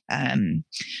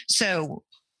 So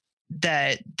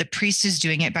the priest is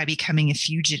doing it by becoming a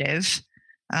fugitive.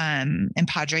 And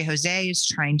Padre Jose is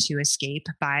trying to escape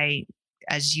by,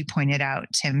 as you pointed out,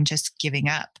 Tim, just giving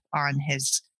up on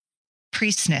his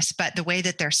priestness. But the way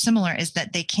that they're similar is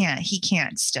that he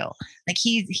can't still, like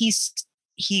he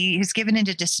is given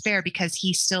into despair because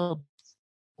he still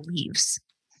believes.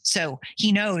 So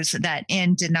he knows that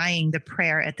in denying the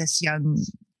prayer at this young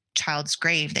child's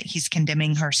grave, that he's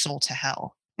condemning her soul to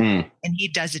hell. And he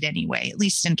does it anyway, at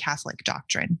least in Catholic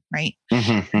doctrine, right?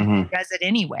 Mm-hmm, mm-hmm. He does it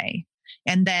anyway.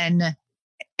 And then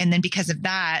because of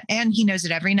that, and he knows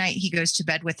that every night he goes to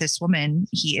bed with this woman,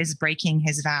 he is breaking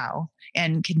his vow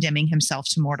and condemning himself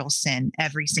to mortal sin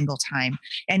every single time.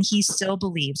 And he still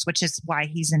believes, which is why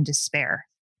he's in despair.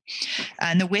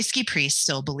 And the whiskey priest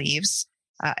still believes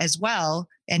as well.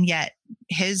 And yet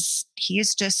he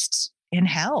is just in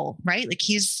hell, right? Like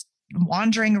he's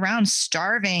wandering around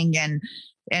starving and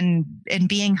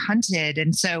being hunted.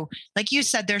 And so, like you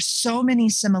said, there's so many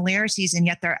similarities, and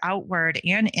yet their outward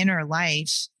and inner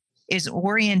life is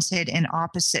oriented in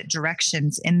opposite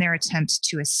directions in their attempt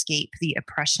to escape the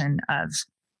oppression of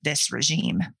this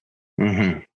regime.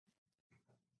 Mm-hmm.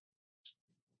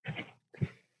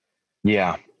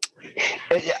 Yeah.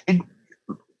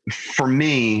 For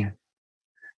me,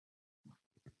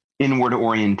 inward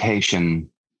orientation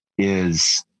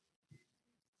is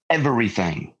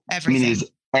everything. I mean, it is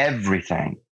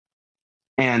everything.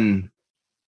 And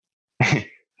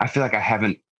I feel like I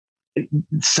haven't,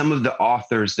 some of the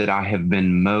authors that I have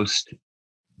been most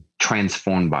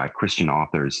transformed by, Christian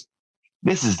authors,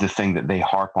 this is the thing that they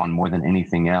harp on more than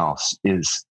anything else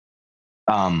is,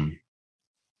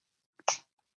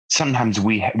 sometimes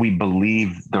we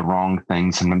believe the wrong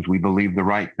thing. Sometimes we believe the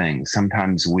right thing.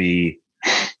 Sometimes we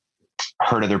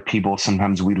hurt other people.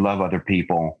 Sometimes we love other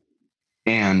people.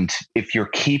 And if you're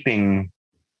keeping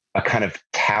a kind of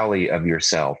tally of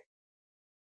yourself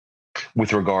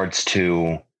with regards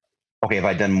to, okay, have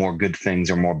I done more good things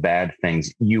or more bad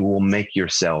things, you will make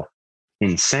yourself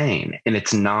insane. And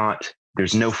it's not,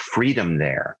 there's no freedom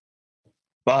there.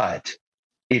 But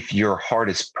if your heart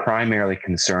is primarily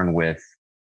concerned with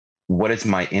what is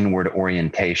my inward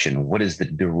orientation, what is the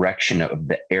direction of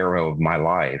the arrow of my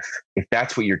life, if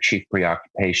that's what your chief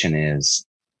preoccupation is,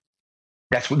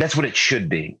 that's what it should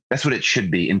be. That's what it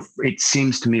should be. And it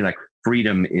seems to me like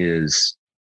freedom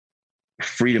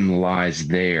lies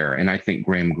there. And I think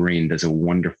Graham Greene does a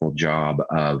wonderful job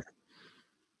of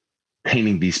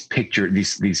painting these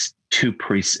two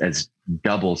priests as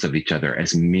doubles of each other,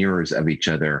 as mirrors of each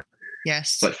other.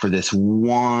 Yes. But for this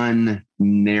one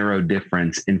narrow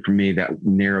difference, and for me, that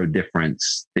narrow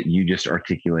difference that you just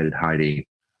articulated, Heidi,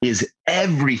 is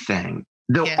everything.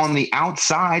 Though yes. On the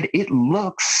outside, it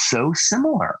looks so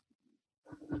similar.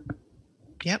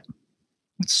 Yep,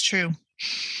 it's true.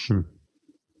 Well,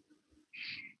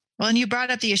 and you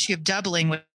brought up the issue of doubling,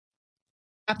 what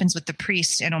happens with the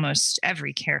priest and almost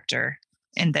every character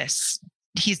in this.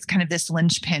 He's kind of this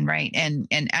linchpin, right? And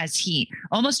as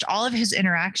almost all of his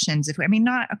interactions,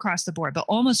 not across the board, but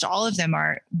almost all of them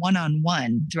are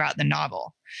one-on-one throughout the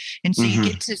novel. And so you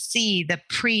get to see the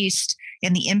priest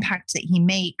and the impact that he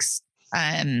makes.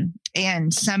 And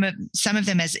some of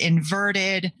them as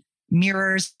inverted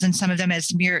mirrors, and some of them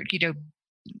as mirror,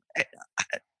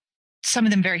 some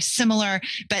of them very similar,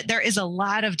 but there is a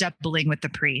lot of doubling with the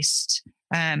priest.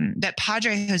 That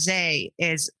Padre Jose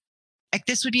is like,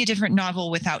 this would be a different novel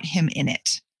without him in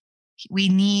it. We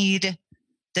need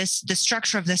this. The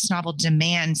structure of this novel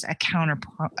demands a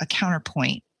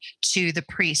counterpoint to the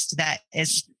priest that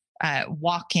is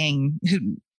walking,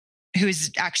 who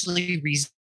is actually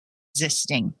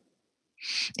resisting.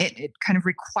 It kind of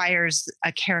requires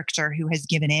a character who has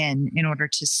given in order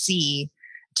to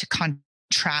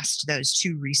contrast those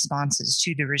two responses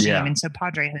to the regime. Yeah. And so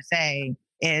Padre Jose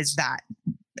is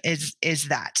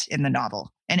that in the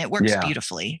novel, and it works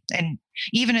beautifully. And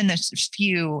even in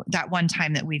that one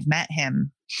time that we've met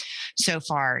him so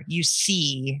far, you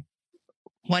see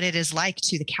what it is like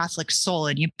to the Catholic soul.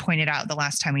 And you pointed out the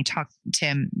last time we talked,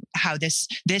 Tim, how this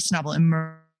novel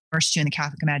immersed you in the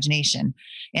Catholic imagination,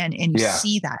 and you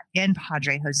see that in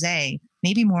Padre Jose,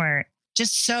 maybe more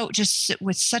just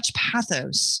with such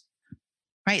pathos,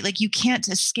 right? Like, you can't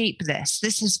escape this.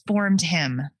 This has formed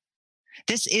him.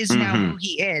 This is now who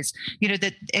he is.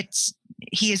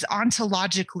 He is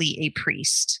ontologically a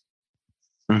priest.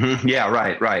 Mm-hmm. Yeah,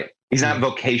 right. He's not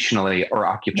vocationally or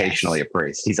occupationally a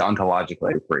priest. He's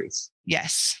ontologically a priest.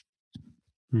 Yes.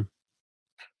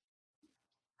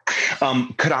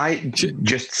 Could I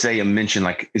just say a mention,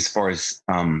 like, as far as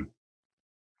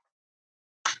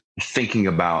thinking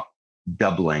about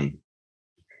doubling,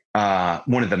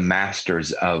 one of the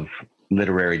masters of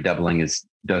literary doubling is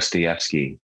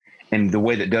Dostoevsky. and the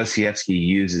way that Dostoevsky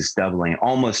uses doubling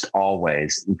almost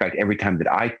always, in fact, every time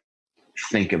that I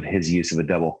think of his use of a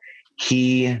double,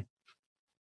 he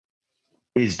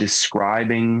is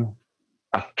describing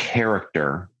a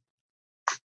character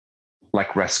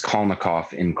like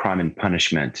Raskolnikov in Crime and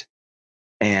Punishment,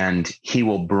 and he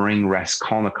will bring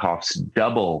Raskolnikov's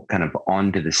double kind of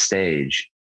onto the stage,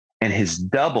 and his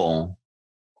double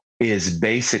is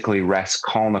basically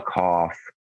Raskolnikov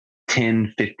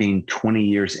 10, 15, 20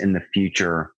 years in the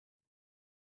future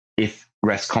if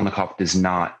Raskolnikov does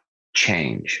not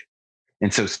change.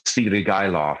 And so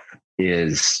Svidrigailov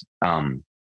is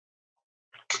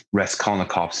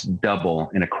Raskolnikov's double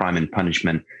in A Crime and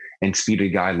Punishment. And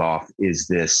Svidrigailov is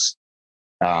this,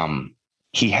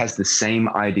 he has the same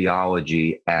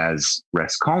ideology as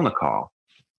Raskolnikov,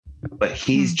 but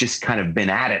he's just kind of been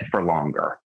at it for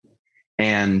longer.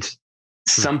 And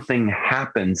something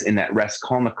happens in that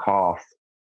Raskolnikov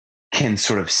can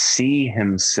sort of see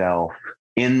himself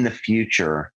in the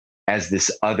future as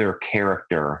this other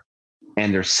character,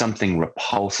 and there's something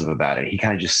repulsive about it. He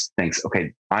kind of just thinks,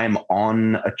 okay, I'm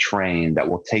on a train that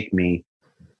will take me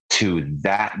to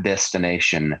that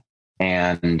destination,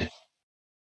 and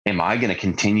am I going to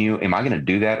continue? Am I going to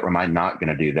do that, or am I not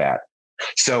going to do that?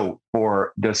 So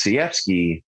for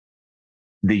Dostoevsky,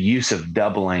 the use of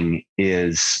doubling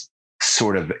is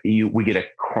sort of, we get a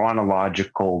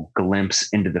chronological glimpse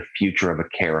into the future of a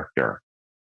character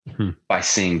by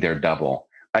seeing their double.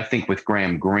 I think with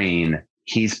Graham Greene,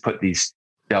 he's put these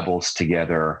doubles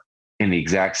together in the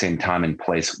exact same time and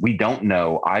place. We don't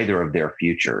know either of their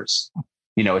futures.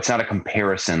 You know, it's not a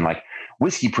comparison like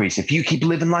Whiskey Priest. If you keep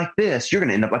living like this, you're going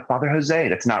to end up like Father Jose.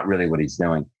 That's not really what he's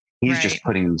doing. He's just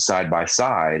putting them side by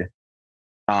side.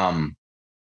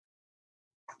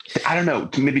 I don't know,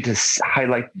 maybe to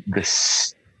highlight the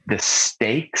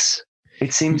stakes,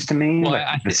 it seems to me, well,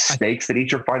 like the stakes that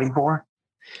each are fighting for.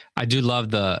 I do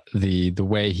love the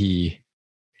way he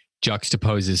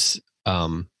juxtaposes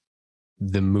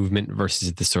the movement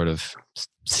versus the sort of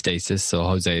stasis. So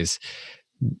Jose's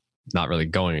not really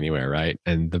going anywhere, right?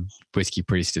 And the Whiskey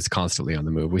Priest is constantly on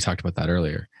the move. We talked about that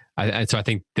earlier. And so I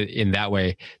think that in that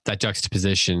way, that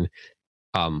juxtaposition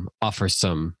offers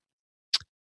some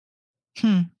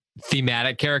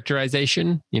thematic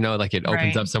characterization, you know, like it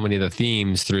opens up so many of the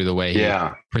themes through the way he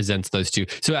presents those two.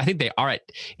 So I think they are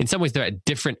in some ways, they're at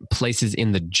different places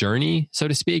in the journey, so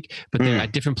to speak, but they're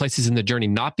at different places in the journey,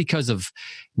 not because of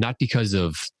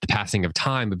the passing of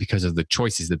time, but because of the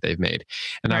choices that they've made.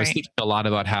 And I was thinking a lot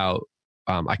about how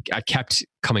I kept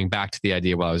coming back to the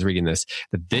idea while I was reading this,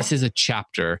 that this is a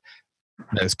chapter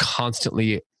that is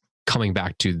constantly coming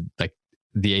back to like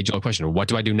the age-old question, what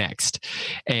do I do next?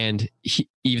 And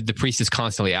the priest is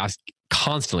constantly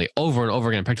over and over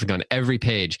again, practically on every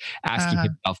page, asking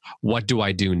himself, what do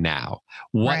I do now?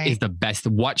 What is the best?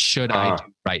 What should I do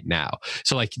right now?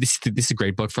 So like this is a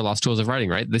great book for lost tools of writing,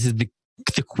 right? This is the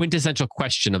quintessential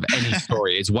question of any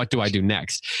story is what do I do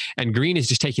next? And Greene is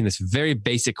just taking this very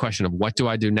basic question of what do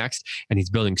I do next? And he's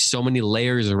building so many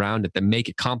layers around it that make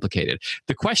it complicated.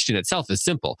 The question itself is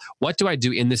simple. What do I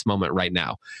do in this moment right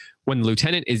now? When the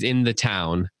lieutenant is in the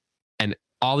town and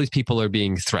all these people are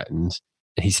being threatened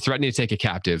and he's threatening to take a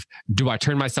captive, do I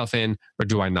turn myself in or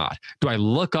do I not? Do I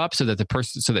look up so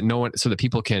that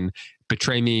people can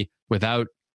betray me without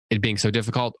it being so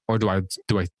difficult, or do I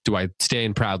stay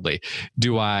in proudly?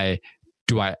 Do I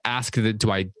ask that?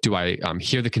 Do I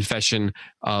hear the confession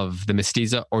of the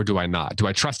mestiza, or do I not? Do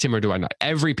I trust him or do I not?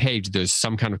 Every page there's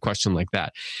some kind of question like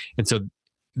that, and so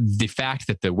the fact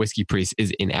that the Whiskey Priest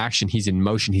is in action, he's in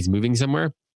motion, he's moving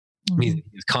somewhere, he's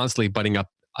constantly butting up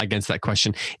against that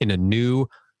question in a new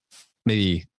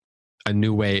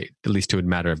way, at least to a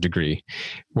matter of degree.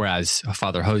 Whereas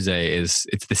Father Jose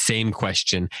it's the same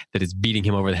question that is beating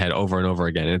him over the head over and over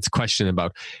again. And it's a question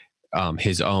about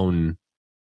his own,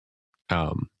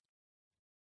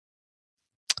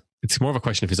 it's more of a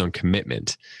question of his own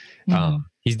commitment.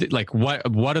 He's like, what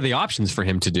are the options for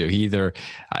him to do?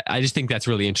 I just think that's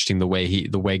really interesting, the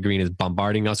way Greene is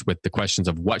bombarding us with the questions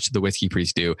of what should the Whiskey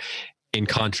Priest do, in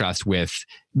contrast with,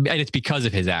 and it's because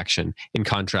of his action, in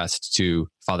contrast to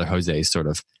Father Jose's sort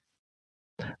of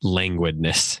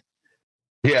languidness.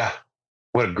 Yeah.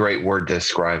 What a great word to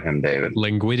describe him, David.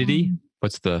 Languidity?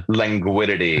 What's the...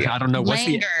 Languidity. I don't know. What's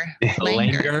languor.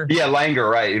 Languor? Yeah, languor,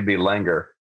 right. It'd be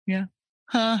languor. Yeah.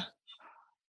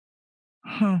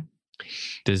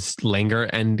 Does languor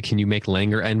end? Can you make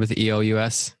languor end with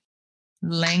E-O-U-S?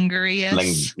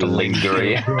 Langurious.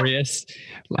 Langurious.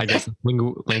 I guess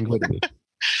languidity.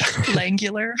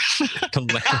 Langular.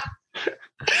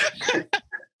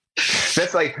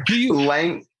 That's like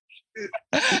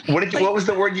What was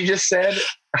the word you just said,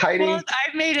 Heidi? Well,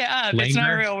 I made it up. Langer? It's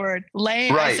not a real word.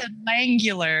 Right. I said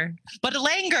langular, but a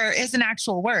languor is an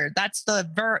actual word. That's the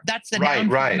verb. That's the noun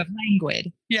form of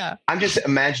languid. Yeah. I'm just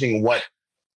imagining what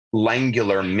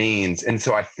langular means, and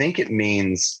so I think it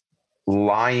means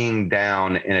lying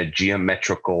down in a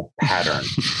geometrical pattern.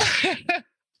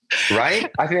 Right?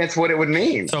 I think that's what it would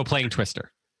mean. So playing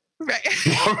Twister. Right.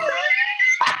 You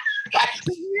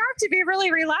have to be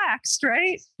really relaxed,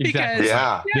 right? Exactly. Because,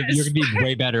 Yeah. yes. You're going to be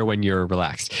way better when you're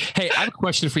relaxed. Hey, I have a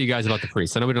question for you guys about the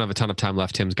priest. I know we don't have a ton of time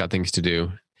left. Tim's got things to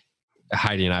do.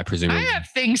 Heidi and I presume. I have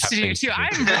things to do too.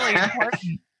 I'm really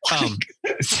important.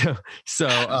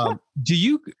 Do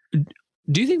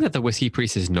you think that the whiskey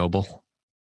priest is noble?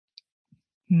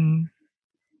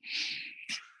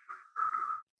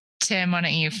 Tim, why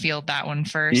don't you field that one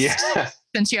first? Yeah.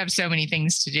 Since you have so many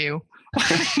things to do.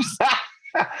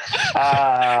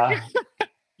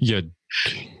 You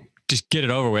just get it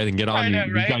over with and get on. I know,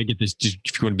 you right? got to get this. Just,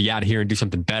 if you want to be out of here and do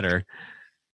something better.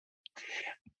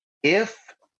 If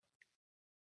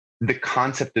the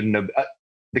concept of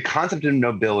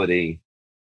nobility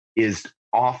is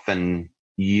often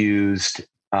used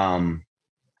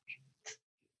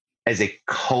as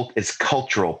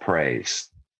cultural praise,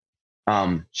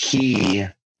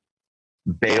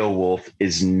 Beowulf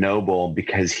is noble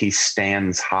because he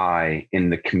stands high in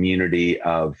the community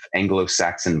of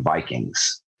Anglo-Saxon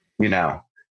Vikings,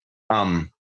 and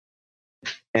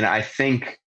I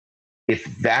think if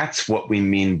that's what we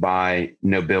mean by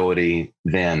nobility,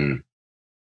 then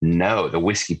no, the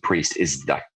whiskey priest is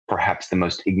perhaps the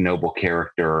most ignoble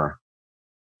character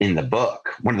in the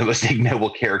book, one of the most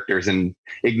ignoble characters and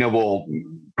ignoble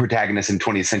protagonists in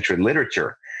 20th century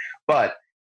literature. But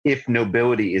if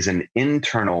nobility is an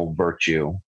internal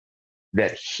virtue,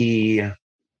 that he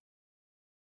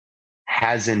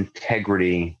has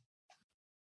integrity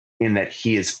in that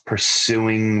he is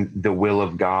pursuing the will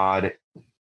of God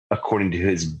according to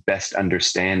his best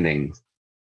understanding,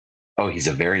 he's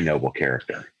a very noble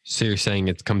character. So you're saying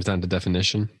it comes down to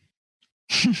definition?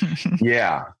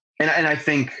 Yeah. And I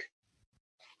think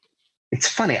it's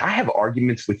funny. I have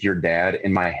arguments with your dad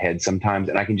in my head sometimes,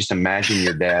 and I can just imagine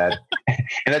your dad.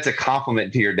 And that's a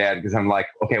compliment to your dad, because I'm like,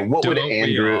 okay, what would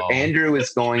Andrew? Andrew is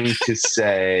going to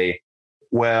say,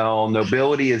 well,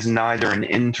 nobility is neither an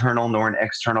internal nor an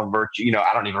external virtue.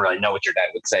 I don't even really know what your dad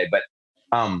would say, but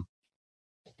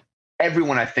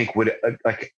everyone I think would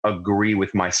agree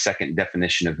with my second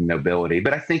definition of nobility.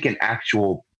 But I think in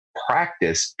actual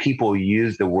practice, people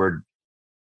use the word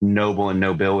noble and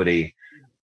nobility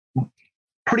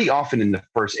pretty often in the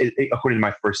first, according to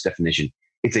my first definition,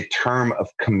 it's a term of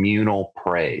communal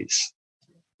praise.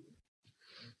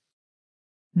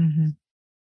 Mm-hmm.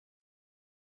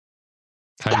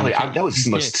 Golly, that was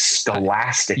the most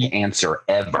scholastic answer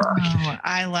ever. Oh,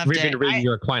 I loved it. Reading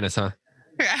your Aquinas, huh?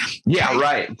 Yeah,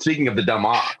 right. Speaking of the dumb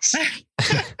ox.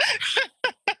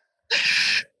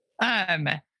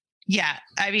 Yeah,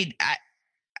 I mean,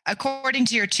 according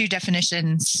to your two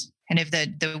definitions, and if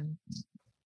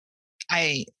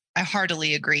I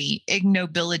heartily agree.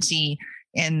 Ignobility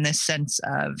in the sense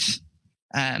of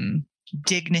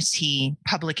dignity,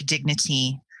 public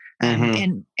dignity,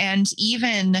 and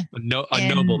even a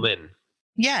nobleman.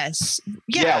 Yes.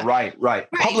 Yeah. Right.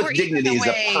 Public dignity is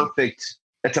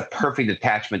a perfect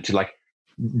attachment to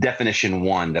definition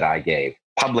one that I gave.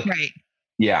 Public. Right.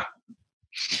 Yeah.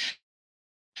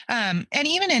 And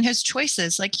even in his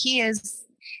choices, he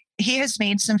has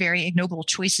made some very ignoble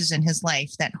choices in his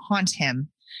life that haunt him,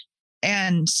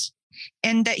 and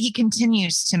that he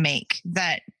continues to make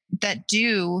that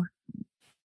do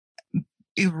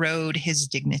erode his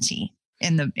dignity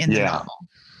in the novel.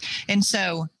 And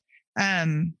so,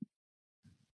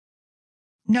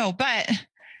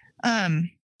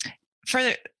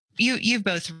 for you've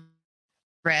both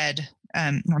read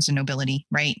Norms of Nobility,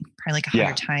 right? Probably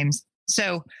 100 times.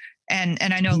 So, and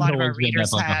I know a lot of our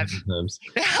readers have.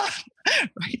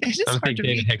 Right. I think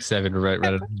David Hicks 7 read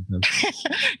it.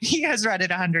 He has read it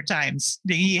 100 times.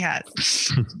 He has.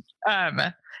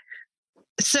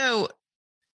 So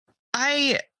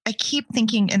I keep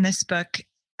thinking in this book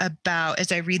about,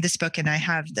 as I read this book, and I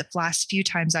have the last few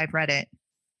times I've read it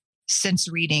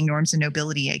since reading Norms of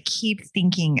Nobility, I keep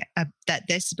thinking that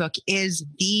this book is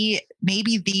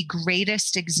maybe the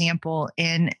greatest example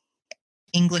in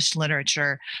English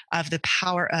literature of the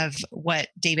power of what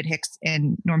David Hicks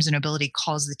in Norms of Nobility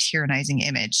calls the tyrannizing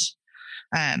image,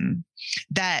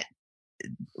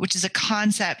 which is a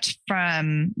concept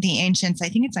from the ancients. I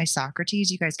think it's Isocrates.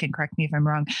 You guys can correct me if I'm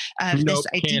wrong. This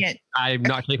idea. I'm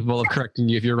not capable of correcting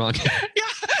you if you're wrong. Yeah.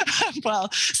 Well,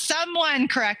 someone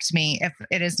correct me if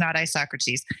it is not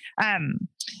Isocrates.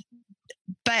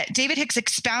 But David Hicks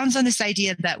expounds on this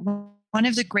idea that one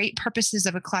of the great purposes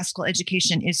of a classical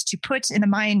education is to put in the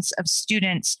minds of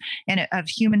students and of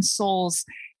human souls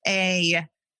an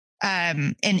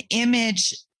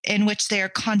image in which they are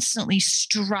constantly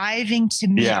striving to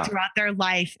meet throughout their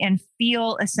life and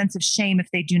feel a sense of shame if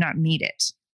they do not meet it.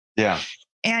 Yeah.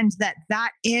 And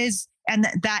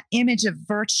that image of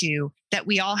virtue that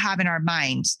we all have in our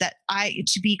minds,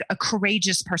 to be a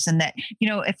courageous person, that,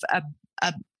 if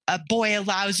a boy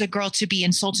allows a girl to be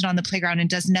insulted on the playground and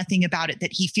does nothing about it,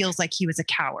 that he feels like he was a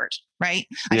coward, right?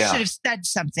 I should have said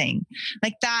something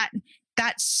like that.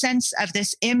 That sense of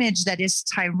this image that is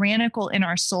tyrannical in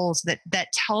our souls,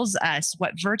 that tells us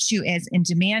what virtue is and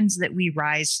demands that we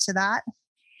rise to that.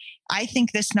 I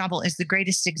think this novel is the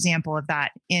greatest example of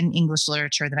that in English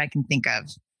literature that I can think of.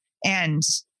 And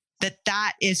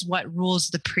that is what rules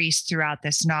the priest throughout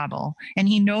this novel. And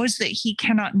he knows that he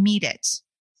cannot meet it,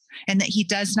 and that he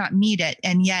does not meet it.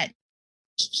 And yet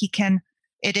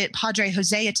Padre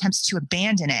Jose attempts to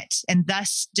abandon it and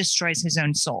thus destroys his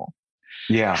own soul.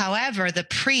 Yeah. However, the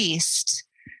priest,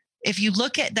 if you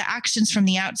look at the actions from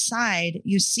the outside,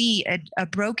 you see a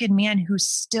broken man who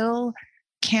still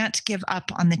can't give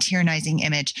up on the tyrannizing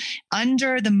image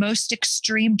under the most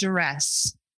extreme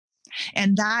duress.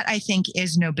 And that, I think,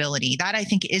 is nobility. That, I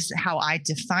think, is how I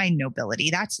define nobility.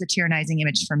 That's the tyrannizing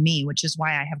image for me, which is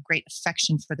why I have great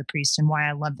affection for the priest and why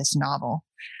I love this novel.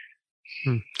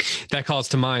 That calls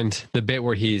to mind the bit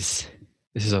where this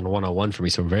is on 101 for me,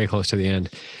 so I'm very close to the end.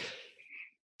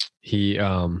 He's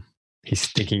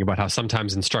thinking about how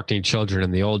sometimes instructing children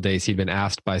in the old days, he'd been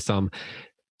asked by some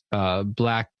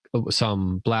black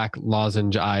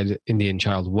lozenge-eyed Indian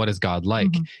child, what is God like?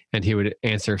 Mm-hmm. And he would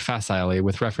answer facilely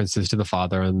with references to the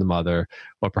father and the mother,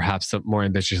 or perhaps more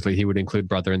ambitiously, he would include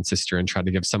brother and sister and try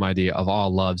to give some idea of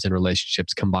all loves and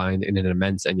relationships combined in an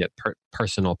immense and yet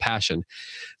personal passion.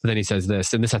 But then he says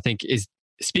this, and this I think is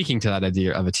speaking to that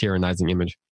idea of a tyrannizing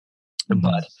image. Mm-hmm.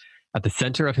 But at the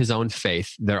center of his own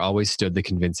faith, there always stood the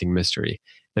convincing mystery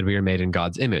that we are made in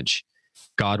God's image.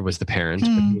 God was the parent, but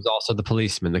he was also the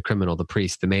policeman, the criminal, the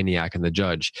priest, the maniac, and the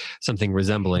judge. Something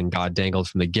resembling God dangled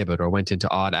from the gibbet, or went into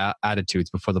odd attitudes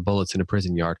before the bullets in a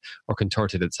prison yard, or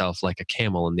contorted itself like a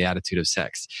camel in the attitude of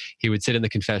sex. He would sit in the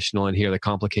confessional and hear the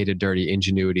complicated, dirty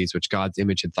ingenuities which God's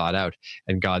image had thought out,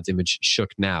 and God's image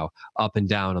shook now, up and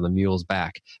down on the mule's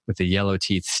back, with the yellow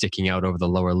teeth sticking out over the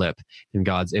lower lip, and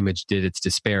God's image did its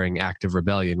despairing act of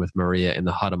rebellion with Maria in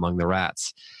the hut among the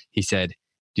rats. He said,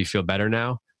 "Do you feel better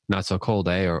now? Not so cold,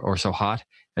 eh? Or so hot?"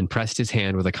 and pressed his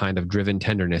hand with a kind of driven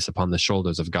tenderness upon the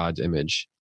shoulders of God's image.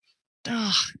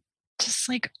 Oh, just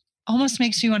like almost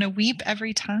makes you want to weep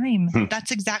every time.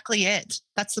 That's exactly it.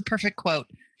 That's the perfect quote.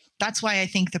 That's why I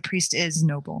think the priest is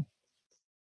noble.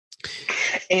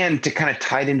 And to kind of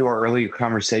tie it into our earlier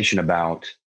conversation about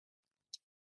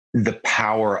the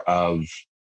power of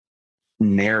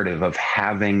narrative, of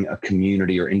having a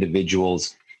community or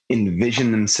individuals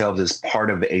envision themselves as part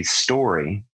of a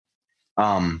story,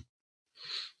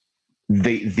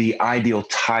 the ideal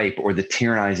type or the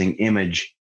tyrannizing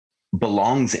image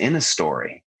belongs in a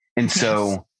story. And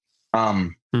so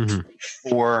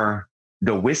for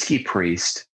the whiskey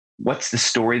priest, what's the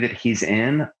story that he's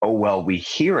in? Oh, well, we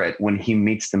hear it when he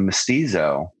meets the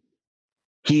mestizo.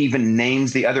 He even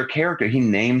names the other character. He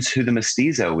names who the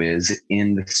mestizo is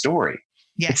in the story.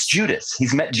 Yes. It's Judas.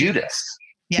 He's met Judas,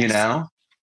 you know?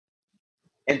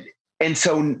 And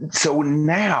so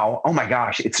now, oh my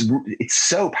gosh, it's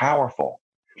so powerful.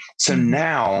 So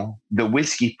now the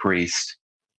whiskey priest,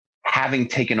 having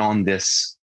taken on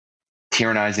this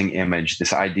tyrannizing image,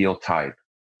 this ideal type,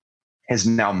 has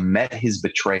now met his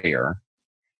betrayer.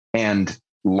 And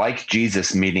like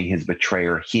Jesus meeting his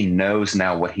betrayer, he knows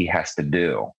now what he has to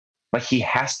do. Like he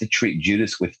has to treat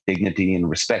Judas with dignity and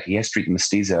respect. He has to treat the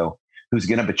mestizo who's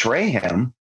going to betray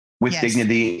him with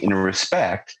dignity and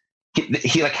respect.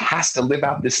 He like has to live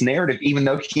out this narrative, even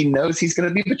though he knows he's going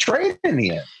to be betrayed in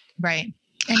the end. Right.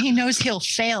 And he knows he'll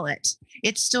fail it.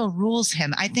 It still rules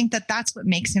him. I think that's what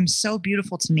makes him so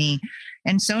beautiful to me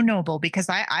and so noble, because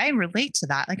I relate to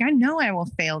that. Like, I know I will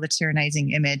fail the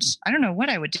tyrannizing image. I don't know what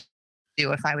I would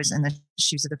do if I was in the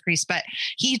shoes of the priest, but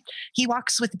he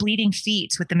walks with bleeding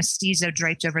feet with the mestizo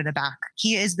draped over the back.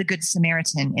 He is the good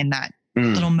Samaritan in that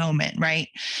little moment, right?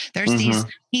 There's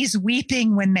he's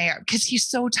weeping when because he's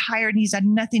so tired and he's had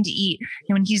nothing to eat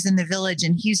when he's in the village,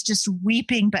 and he's just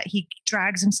weeping, but he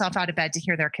drags himself out of bed to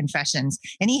hear their confessions,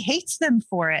 and he hates them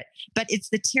for it, but it's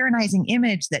the tyrannizing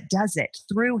image that does it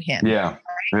through him. Yeah.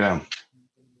 Right? Yeah.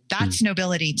 That's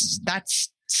nobility.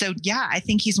 That's So yeah, I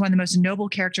think he's one of the most noble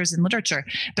characters in literature,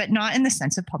 but not in the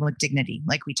sense of public dignity,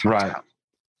 like we talked about.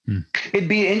 It'd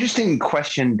be an interesting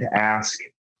question to ask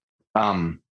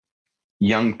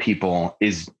young people: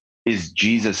 Is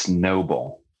Jesus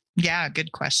noble? Yeah,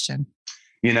 good question.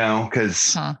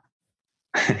 Because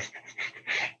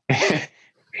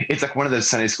it's like one of those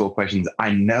Sunday school questions.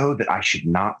 I know that I should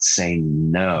not say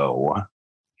no,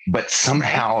 but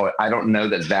somehow I don't know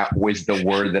that was the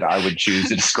word that I would choose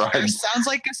to describe. Sure sounds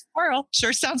like a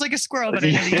squirrel. But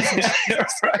I know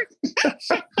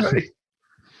right.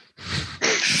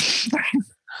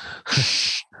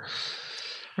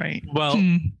 Right. Well,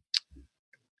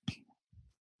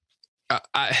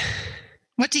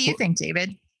 what do you think,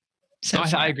 David?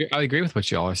 I agree with what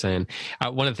you all are saying.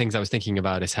 One of the things I was thinking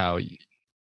about is how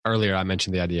earlier I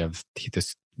mentioned the idea of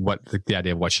the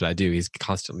idea of what should I do. He's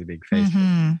constantly being faced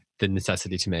with the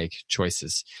necessity to make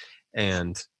choices.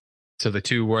 And so the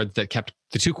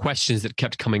two questions that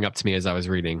kept coming up to me as I was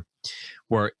reading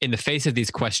were, in the face of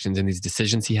these questions and these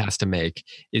decisions he has to make,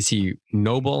 is he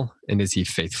noble and is he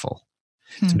faithful?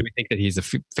 So do we think that he's a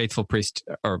faithful priest,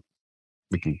 or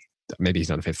maybe he's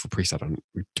not a faithful priest? It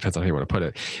depends on how you want to put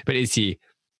it. But is he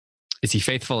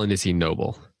faithful and is he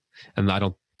noble? And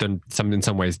in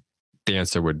some ways, the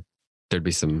answer there'd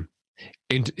be some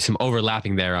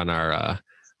overlapping there on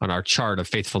our chart of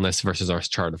faithfulness versus our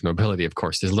chart of nobility. Of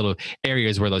course, there's little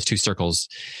areas where those two circles,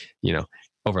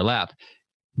 overlap.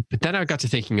 But then I got to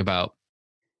thinking about,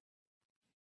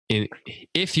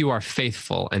 if you are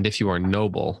faithful and if you are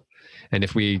noble, and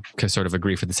if we can sort of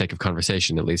agree for the sake of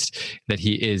conversation, at least, that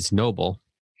he is noble,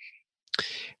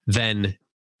 then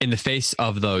in the face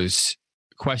of those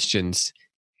questions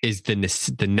is the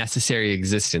necessary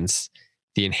existence,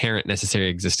 the inherent necessary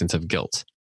existence of guilt.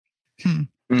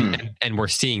 And we're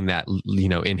seeing that,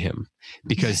 in him,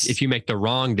 because if you make the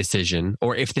wrong decision,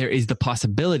 or if there is the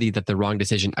possibility that the wrong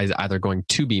decision is either going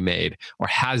to be made or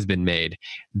has been made,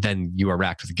 then you are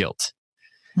racked with guilt.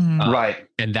 Right.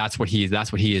 And that's what he is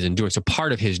enduring. So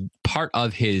part of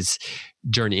his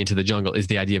journey into the jungle is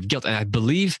the idea of guilt. And I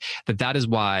believe that is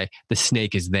why the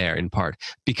snake is there, in part,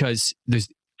 because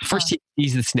first he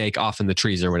sees the snake off in the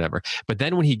trees or whatever. But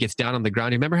then when he gets down on the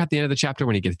ground, you remember at the end of the chapter,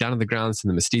 when he gets down on the ground so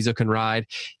the mestizo can ride,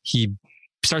 he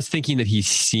starts thinking that he's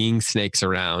seeing snakes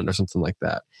around or something like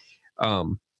that.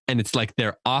 And it's like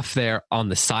they're off there on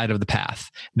the side of the path.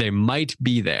 They might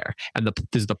be there. And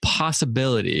there's the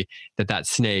possibility that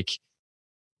snake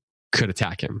could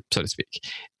attack him, so to speak.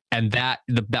 And that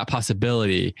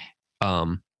possibility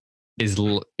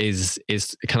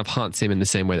is kind of haunts him in the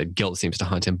same way that guilt seems to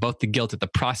haunt him. Both the guilt at the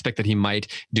prospect that he might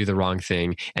do the wrong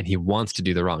thing and he wants to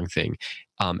do the wrong thing.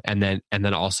 And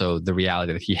then also the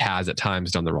reality that he has at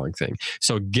times done the wrong thing.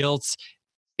 So guilt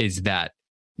is that,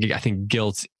 I think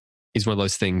guilt is one of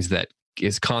those things that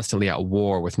is constantly at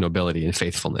war with nobility and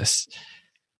faithfulness.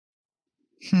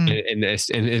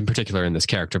 In particular in this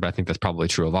character, but I think that's probably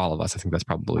true of all of us. I think that's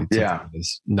probably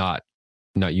is not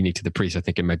unique to the priest. I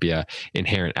think it might be a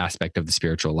inherent aspect of the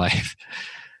spiritual life.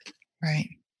 Right.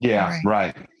 Yeah.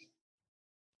 Right.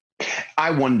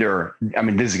 I wonder,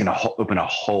 this is going to open a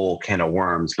whole can of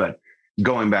worms, but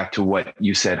going back to what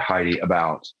you said, Heidi,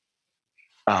 about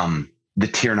the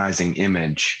tyrannizing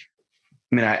image,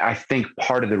 I think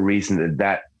part of the reason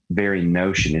that very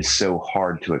notion is so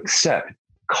hard to accept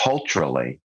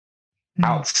culturally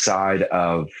outside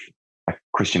of a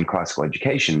Christian classical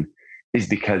education is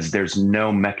because there's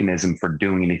no mechanism for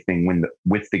doing anything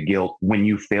with the guilt when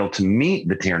you fail to meet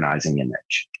the tyrannizing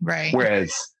image. Right.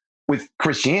 Whereas with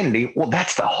Christianity, well,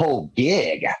 that's the whole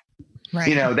gig.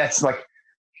 Right. That's like,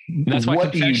 that's why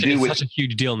what do you do with such a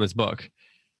huge deal in this book.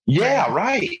 Yeah.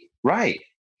 Right.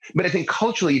 But I think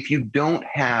culturally, if you don't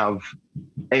have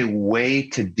a way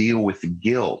to deal with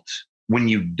guilt when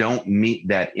you don't meet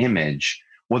that image,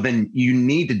 well, then you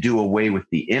need to do away with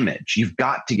the image. You've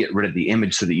got to get rid of the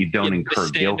image so that you don't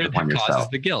incur guilt upon yourself. Causes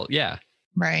the guilt, yeah.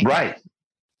 Right.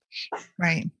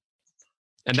 And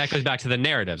that goes back to the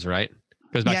narratives, right?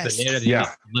 Goes back to the narrative you need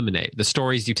to eliminate, the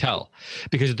stories you tell,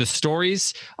 because the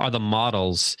stories are the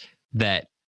models that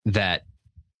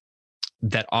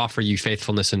offer you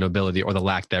faithfulness and nobility or the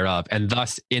lack thereof. And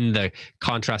thus in the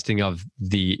contrasting of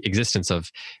the existence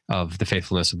of the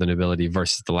faithfulness of the nobility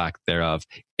versus the lack thereof,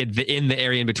 in the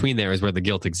area in between there is where the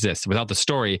guilt exists. Without the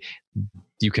story,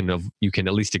 you can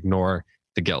at least ignore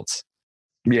the guilt.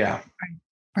 Yeah.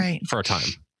 Right. For a time.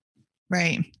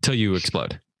 Right. Till you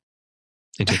explode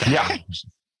into that. Yeah.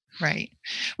 Right.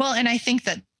 Well, and I think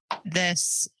that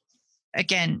this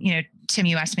again, Tim,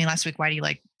 you asked me last week, why do you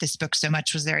like this book so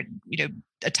much? Was there,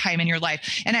 a time in your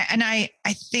life? And I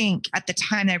think at the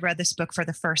time I read this book for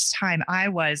the first time, I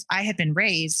had been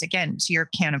raised, again, to your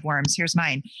can of worms, here's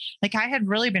mine. Like, I had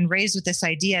really been raised with this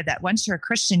idea that once you're a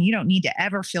Christian, you don't need to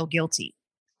ever feel guilty,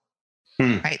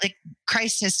 right? Like,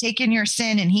 Christ has taken your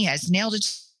sin and he has nailed it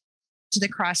to the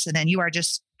cross. And then you are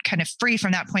just kind of free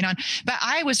from that point on. But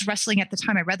I was wrestling at the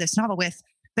time I read this novel with,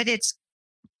 but it's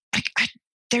like,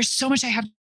 there's so much I have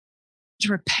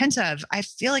to repent of. I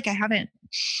feel like I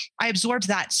absorbed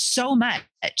that so much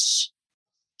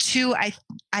I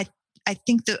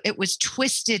think that it was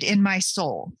twisted in my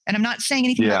soul. And I'm not saying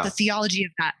anything about the theology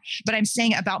of that, but I'm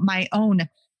saying about my own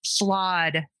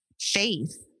flawed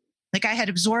faith. Like, I had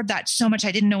absorbed that so much.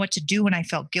 I didn't know what to do when I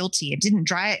felt guilty. It didn't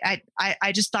dry.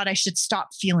 I just thought I should stop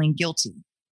feeling guilty.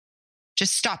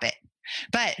 Just stop it.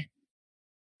 But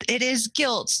it is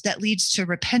guilt that leads to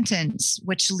repentance,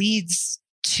 which leads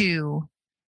to,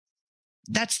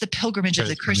 that's the pilgrimage of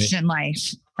the Christian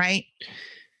life, right?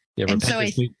 Yeah, and so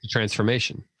leads to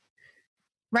transformation.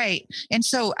 Right. And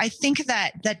so I think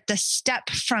that the step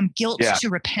from guilt to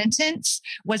repentance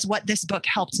was what this book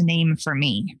helped name for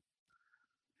me.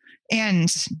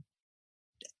 And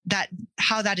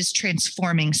how that is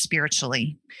transforming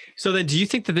spiritually. So then do you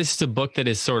think that this is a book that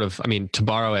is sort of, to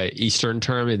borrow an Eastern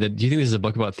term, do you think this is a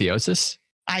book about theosis?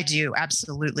 I do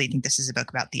absolutely think this is a book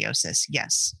about theosis.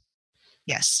 Yes.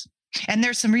 Yes. And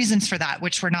there's some reasons for that,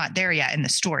 which we're not there yet in the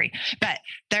story, but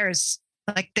there's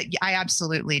I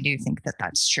absolutely do think that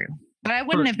that's true, but I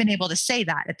wouldn't have been able to say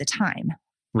that at the time.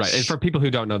 Right. And for people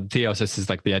who don't know, theosis is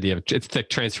like the idea of, it's the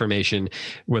transformation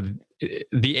with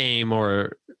the aim,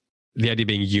 or the idea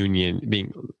being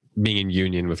being in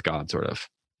union with God, sort of.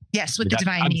 Yes, with the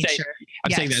divine nature.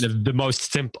 I'm saying that in the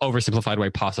most oversimplified way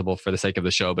possible for the sake of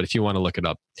the show, but if you want to look it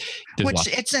up,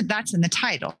 that's in the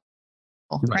title,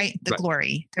 right? The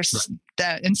glory. There's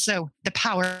and so the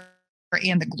power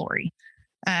and the glory.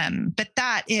 But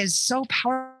that is so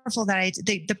powerful that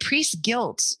the priest's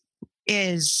guilt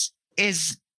is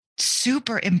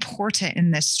super important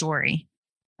in this story.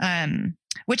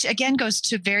 Which again goes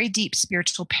to very deep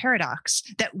spiritual paradox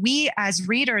that we as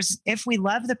readers, if we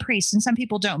love the priest, and some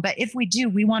people don't, but if we do,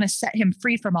 we want to set him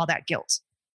free from all that guilt.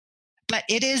 But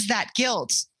it is that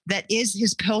guilt that is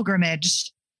his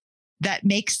pilgrimage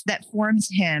that forms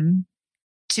him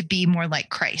to be more like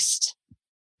Christ.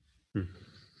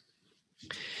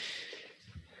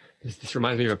 This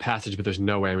reminds me of a passage, but there's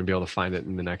no way I'm going to be able to find it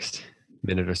in the next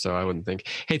minute or so, I wouldn't think.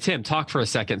 Hey, Tim, talk for a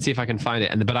second, see if I can find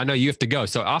it. But I know you have to go.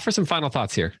 So offer some final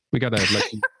thoughts here. We got to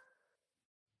let you...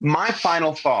 My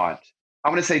final thought, I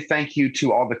want to say thank you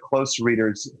to all the close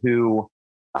readers who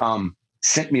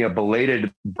sent me a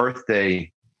belated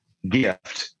birthday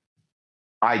gift.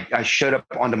 I showed up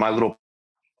onto my little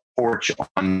porch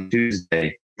on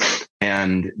Tuesday,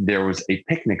 and there was a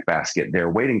picnic basket there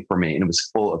waiting for me. And it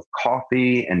was full of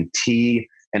coffee and tea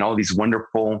and all these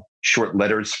wonderful short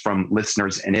letters from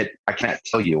listeners. And I can't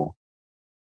tell you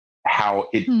how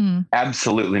it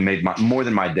absolutely made more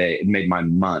than my day. It made my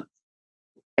month.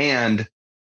 And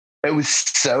it was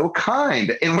so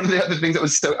kind. And one of the other things that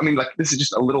was this is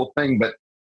just a little thing, but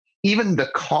even the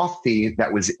coffee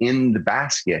that was in the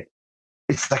basket,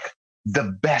 it's like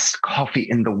the best coffee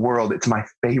in the world. It's my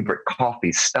favorite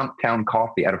coffee, Stumptown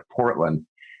Coffee out of Portland.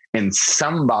 And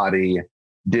somebody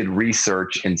did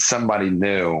research and somebody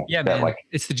knew that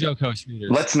it's the Joke Host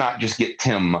readers. Let's not just get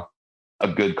Tim a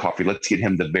good coffee. Let's get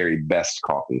him the very best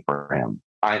coffee for him.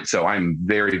 So I'm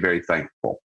very, very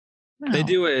thankful. They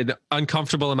do an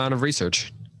uncomfortable amount of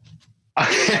research.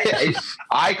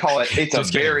 I call it, it's a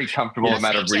very comfortable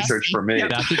amount of research for me.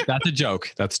 That's a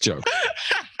joke. That's a joke.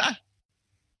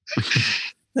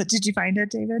 But did you find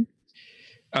it, David?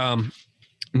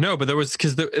 No, but there was,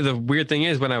 because the weird thing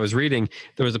is, when I was reading,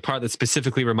 there was a part that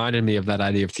specifically reminded me of that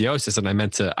idea of theosis, and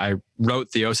I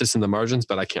wrote theosis in the margins,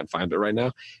 but I can't find it right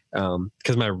now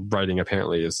because my writing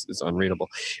apparently is unreadable.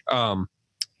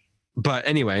 But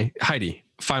anyway, Heidi,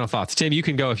 final thoughts. Tim, you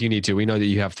can go if you need to. We know that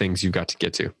you have things you've got to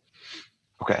get to.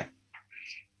 Okay.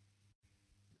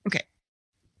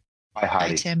 Bye,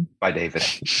 Heidi. Bye, Tim. Bye, David.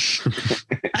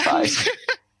 Bye.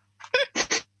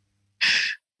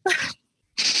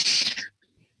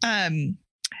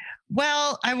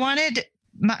 Well,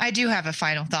 I do have a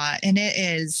final thought, and it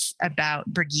is about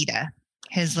Brigida,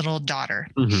 his little daughter.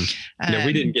 Mm-hmm. Yeah,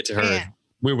 we didn't get to her.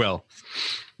 We will.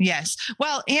 Yes.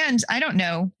 Well, and I don't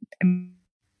know. I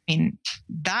mean,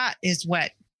 that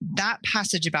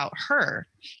passage about her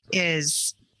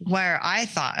is where I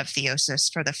thought of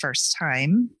theosis for the first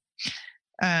time.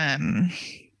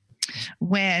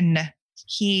 When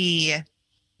he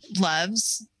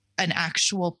loves an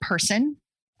actual person,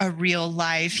 a real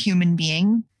live human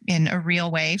being in a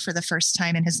real way for the first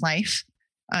time in his life.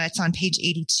 It's on page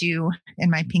 82 in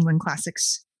my Penguin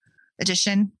Classics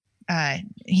edition.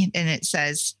 And it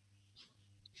says,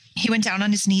 he went down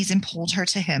on his knees and pulled her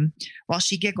to him while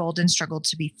she giggled and struggled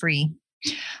to be free.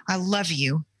 I love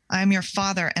you. I am your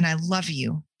father and I love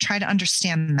you. Try to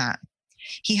understand that.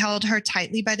 He held her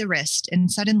tightly by the wrist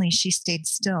and suddenly she stayed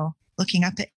still, looking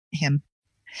up at him.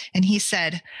 And he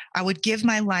said, I would give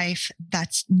my life.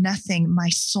 That's nothing. My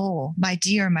soul, my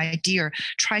dear,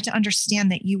 try to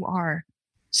understand that you are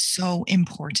so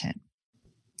important.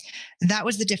 That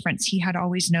was the difference he had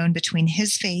always known between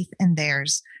his faith and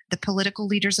theirs, the political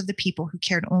leaders of the people who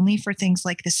cared only for things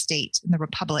like the state and the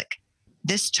republic.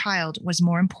 This child was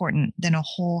more important than a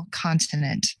whole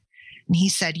continent. And he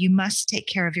said, you must take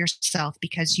care of yourself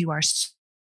because you are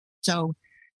so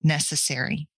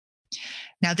necessary.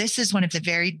 Now, this is one of the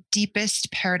very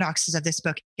deepest paradoxes of this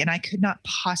book, and I could not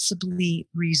possibly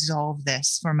resolve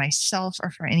this for myself or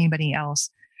for anybody else,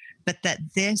 but that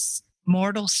this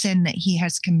mortal sin that he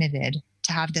has committed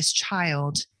to have this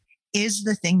child is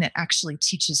the thing that actually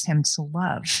teaches him to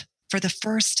love for the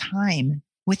first time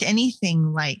with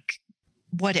anything like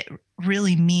what it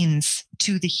really means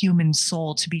to the human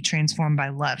soul to be transformed by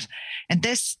love. And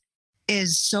this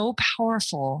is so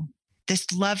powerful, this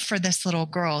love for this little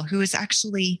girl who is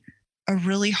actually a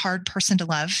really hard person to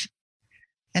love.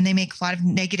 And they make a lot of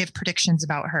negative predictions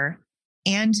about her.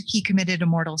 And he committed a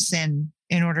mortal sin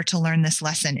in order to learn this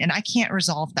lesson. And I can't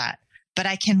resolve that, but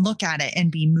I can look at it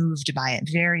and be moved by it,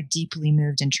 very deeply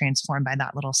moved and transformed by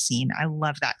that little scene. I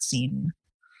love that scene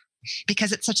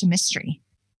because it's such a mystery.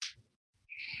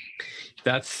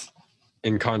 That's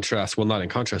in contrast. Well, not in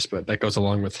contrast, but that goes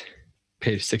along with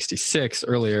page 66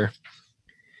 earlier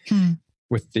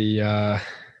with the,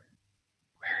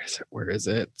 where is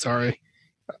it? Sorry.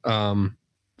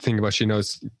 Think about, she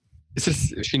knows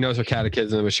her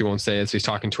catechism, but she won't say it. So he's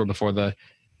talking to her before this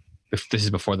is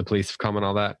before the police have come and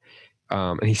all that.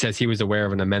 And he says he was aware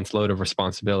of an immense load of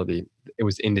responsibility. It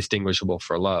was indistinguishable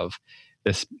for love.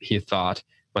 This, he thought,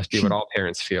 must be what all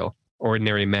parents feel.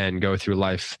 Ordinary men go through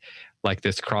life like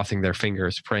this, crossing their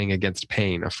fingers, praying against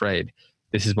pain, afraid.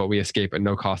 This is what we escape at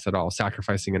no cost at all,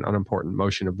 sacrificing an unimportant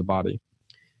motion of the body.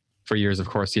 For years, of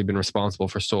course, he had been responsible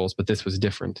for souls, but this was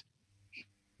different.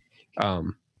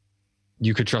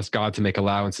 You could trust God to make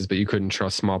allowances, but you couldn't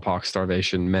trust smallpox,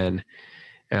 starvation, men.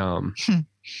 Let's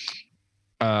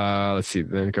see.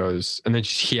 Then it goes, and then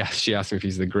she asked him if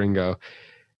he's the gringo,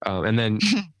 and then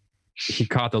he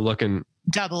caught the look and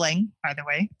doubling. By the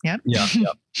way, yep.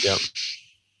 Yep.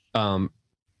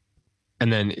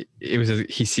 And then it was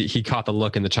he caught the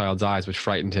look in the child's eyes, which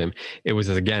frightened him. It was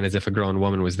again as if a grown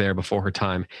woman was there before her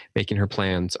time, making her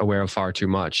plans, aware of far too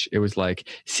much. It was like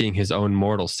seeing his own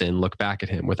mortal sin look back at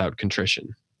him without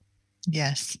contrition.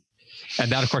 Yes.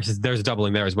 And that, of course, there's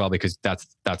doubling there as well, because that's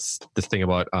the thing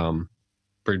about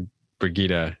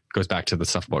Brigida goes back to the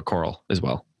stuff about Coral as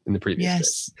well in the previous.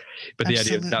 Yes. Bit. But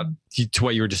absolutely. The idea that to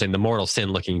what you were just saying, the mortal sin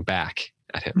looking back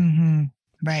at him. Mm-hmm.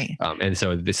 Right. And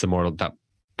so this immortal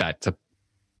that's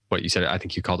what you said. I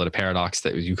think you called it a paradox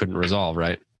that you couldn't resolve,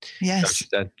 right? Yes.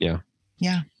 Yeah.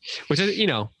 Yeah. Which is,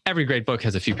 every great book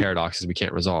has a few paradoxes we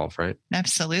can't resolve, right?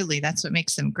 Absolutely. That's what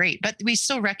makes them great. But we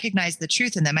still recognize the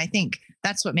truth in them. I think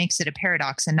that's what makes it a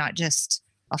paradox and not just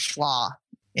a flaw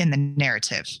in the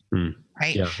narrative,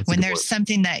 right? Yeah, when there's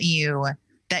something that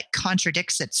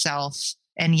contradicts itself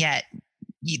and yet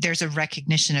there's a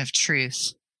recognition of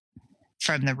truth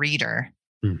from the reader.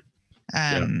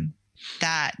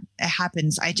 That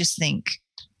happens. I just think,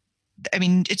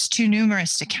 it's too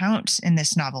numerous to count in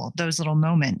this novel, those little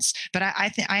moments. But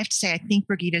I have to say, I think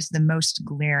Brigida is the most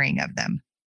glaring of them.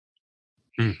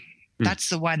 That's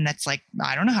the one that's like,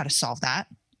 I don't know how to solve that.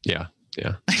 Yeah.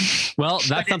 Well,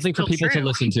 that's something for people to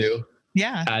listen to.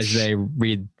 Yeah. As they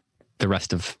read the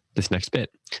rest of this next bit,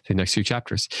 the next few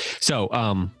chapters.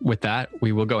 So with that,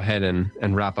 we will go ahead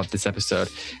and wrap up this episode.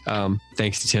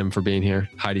 Thanks to Tim for being here.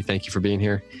 Heidi, thank you for being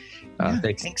here.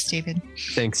 Thanks, David.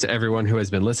 Thanks to everyone who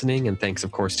has been listening. And thanks,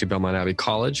 of course, to Belmont Abbey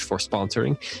College for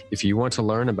sponsoring. If you want to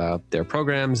learn about their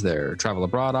programs, their travel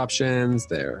abroad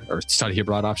options, or study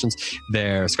abroad options,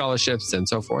 their scholarships and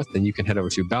so forth, then you can head over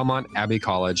to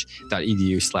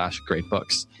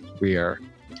belmontabbeycollege.edu/greatbooks. We are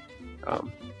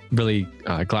really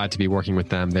glad to be working with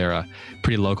them. They're a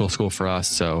pretty local school for us,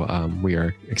 so we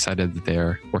are excited that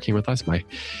they're working with us.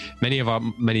 Many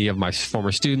of my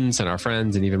former students and our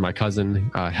friends, and even my cousin,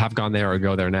 have gone there or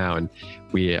go there now, and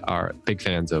we are big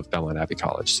fans of Belmont Abbey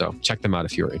College. So check them out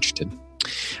if you're interested.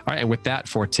 All right, and with that,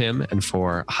 for Tim and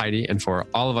for Heidi and for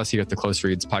all of us here at the Close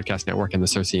Reads Podcast Network and the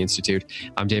CiRCE Institute,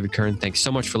 I'm David Kern. Thanks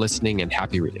so much for listening, and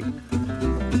happy reading.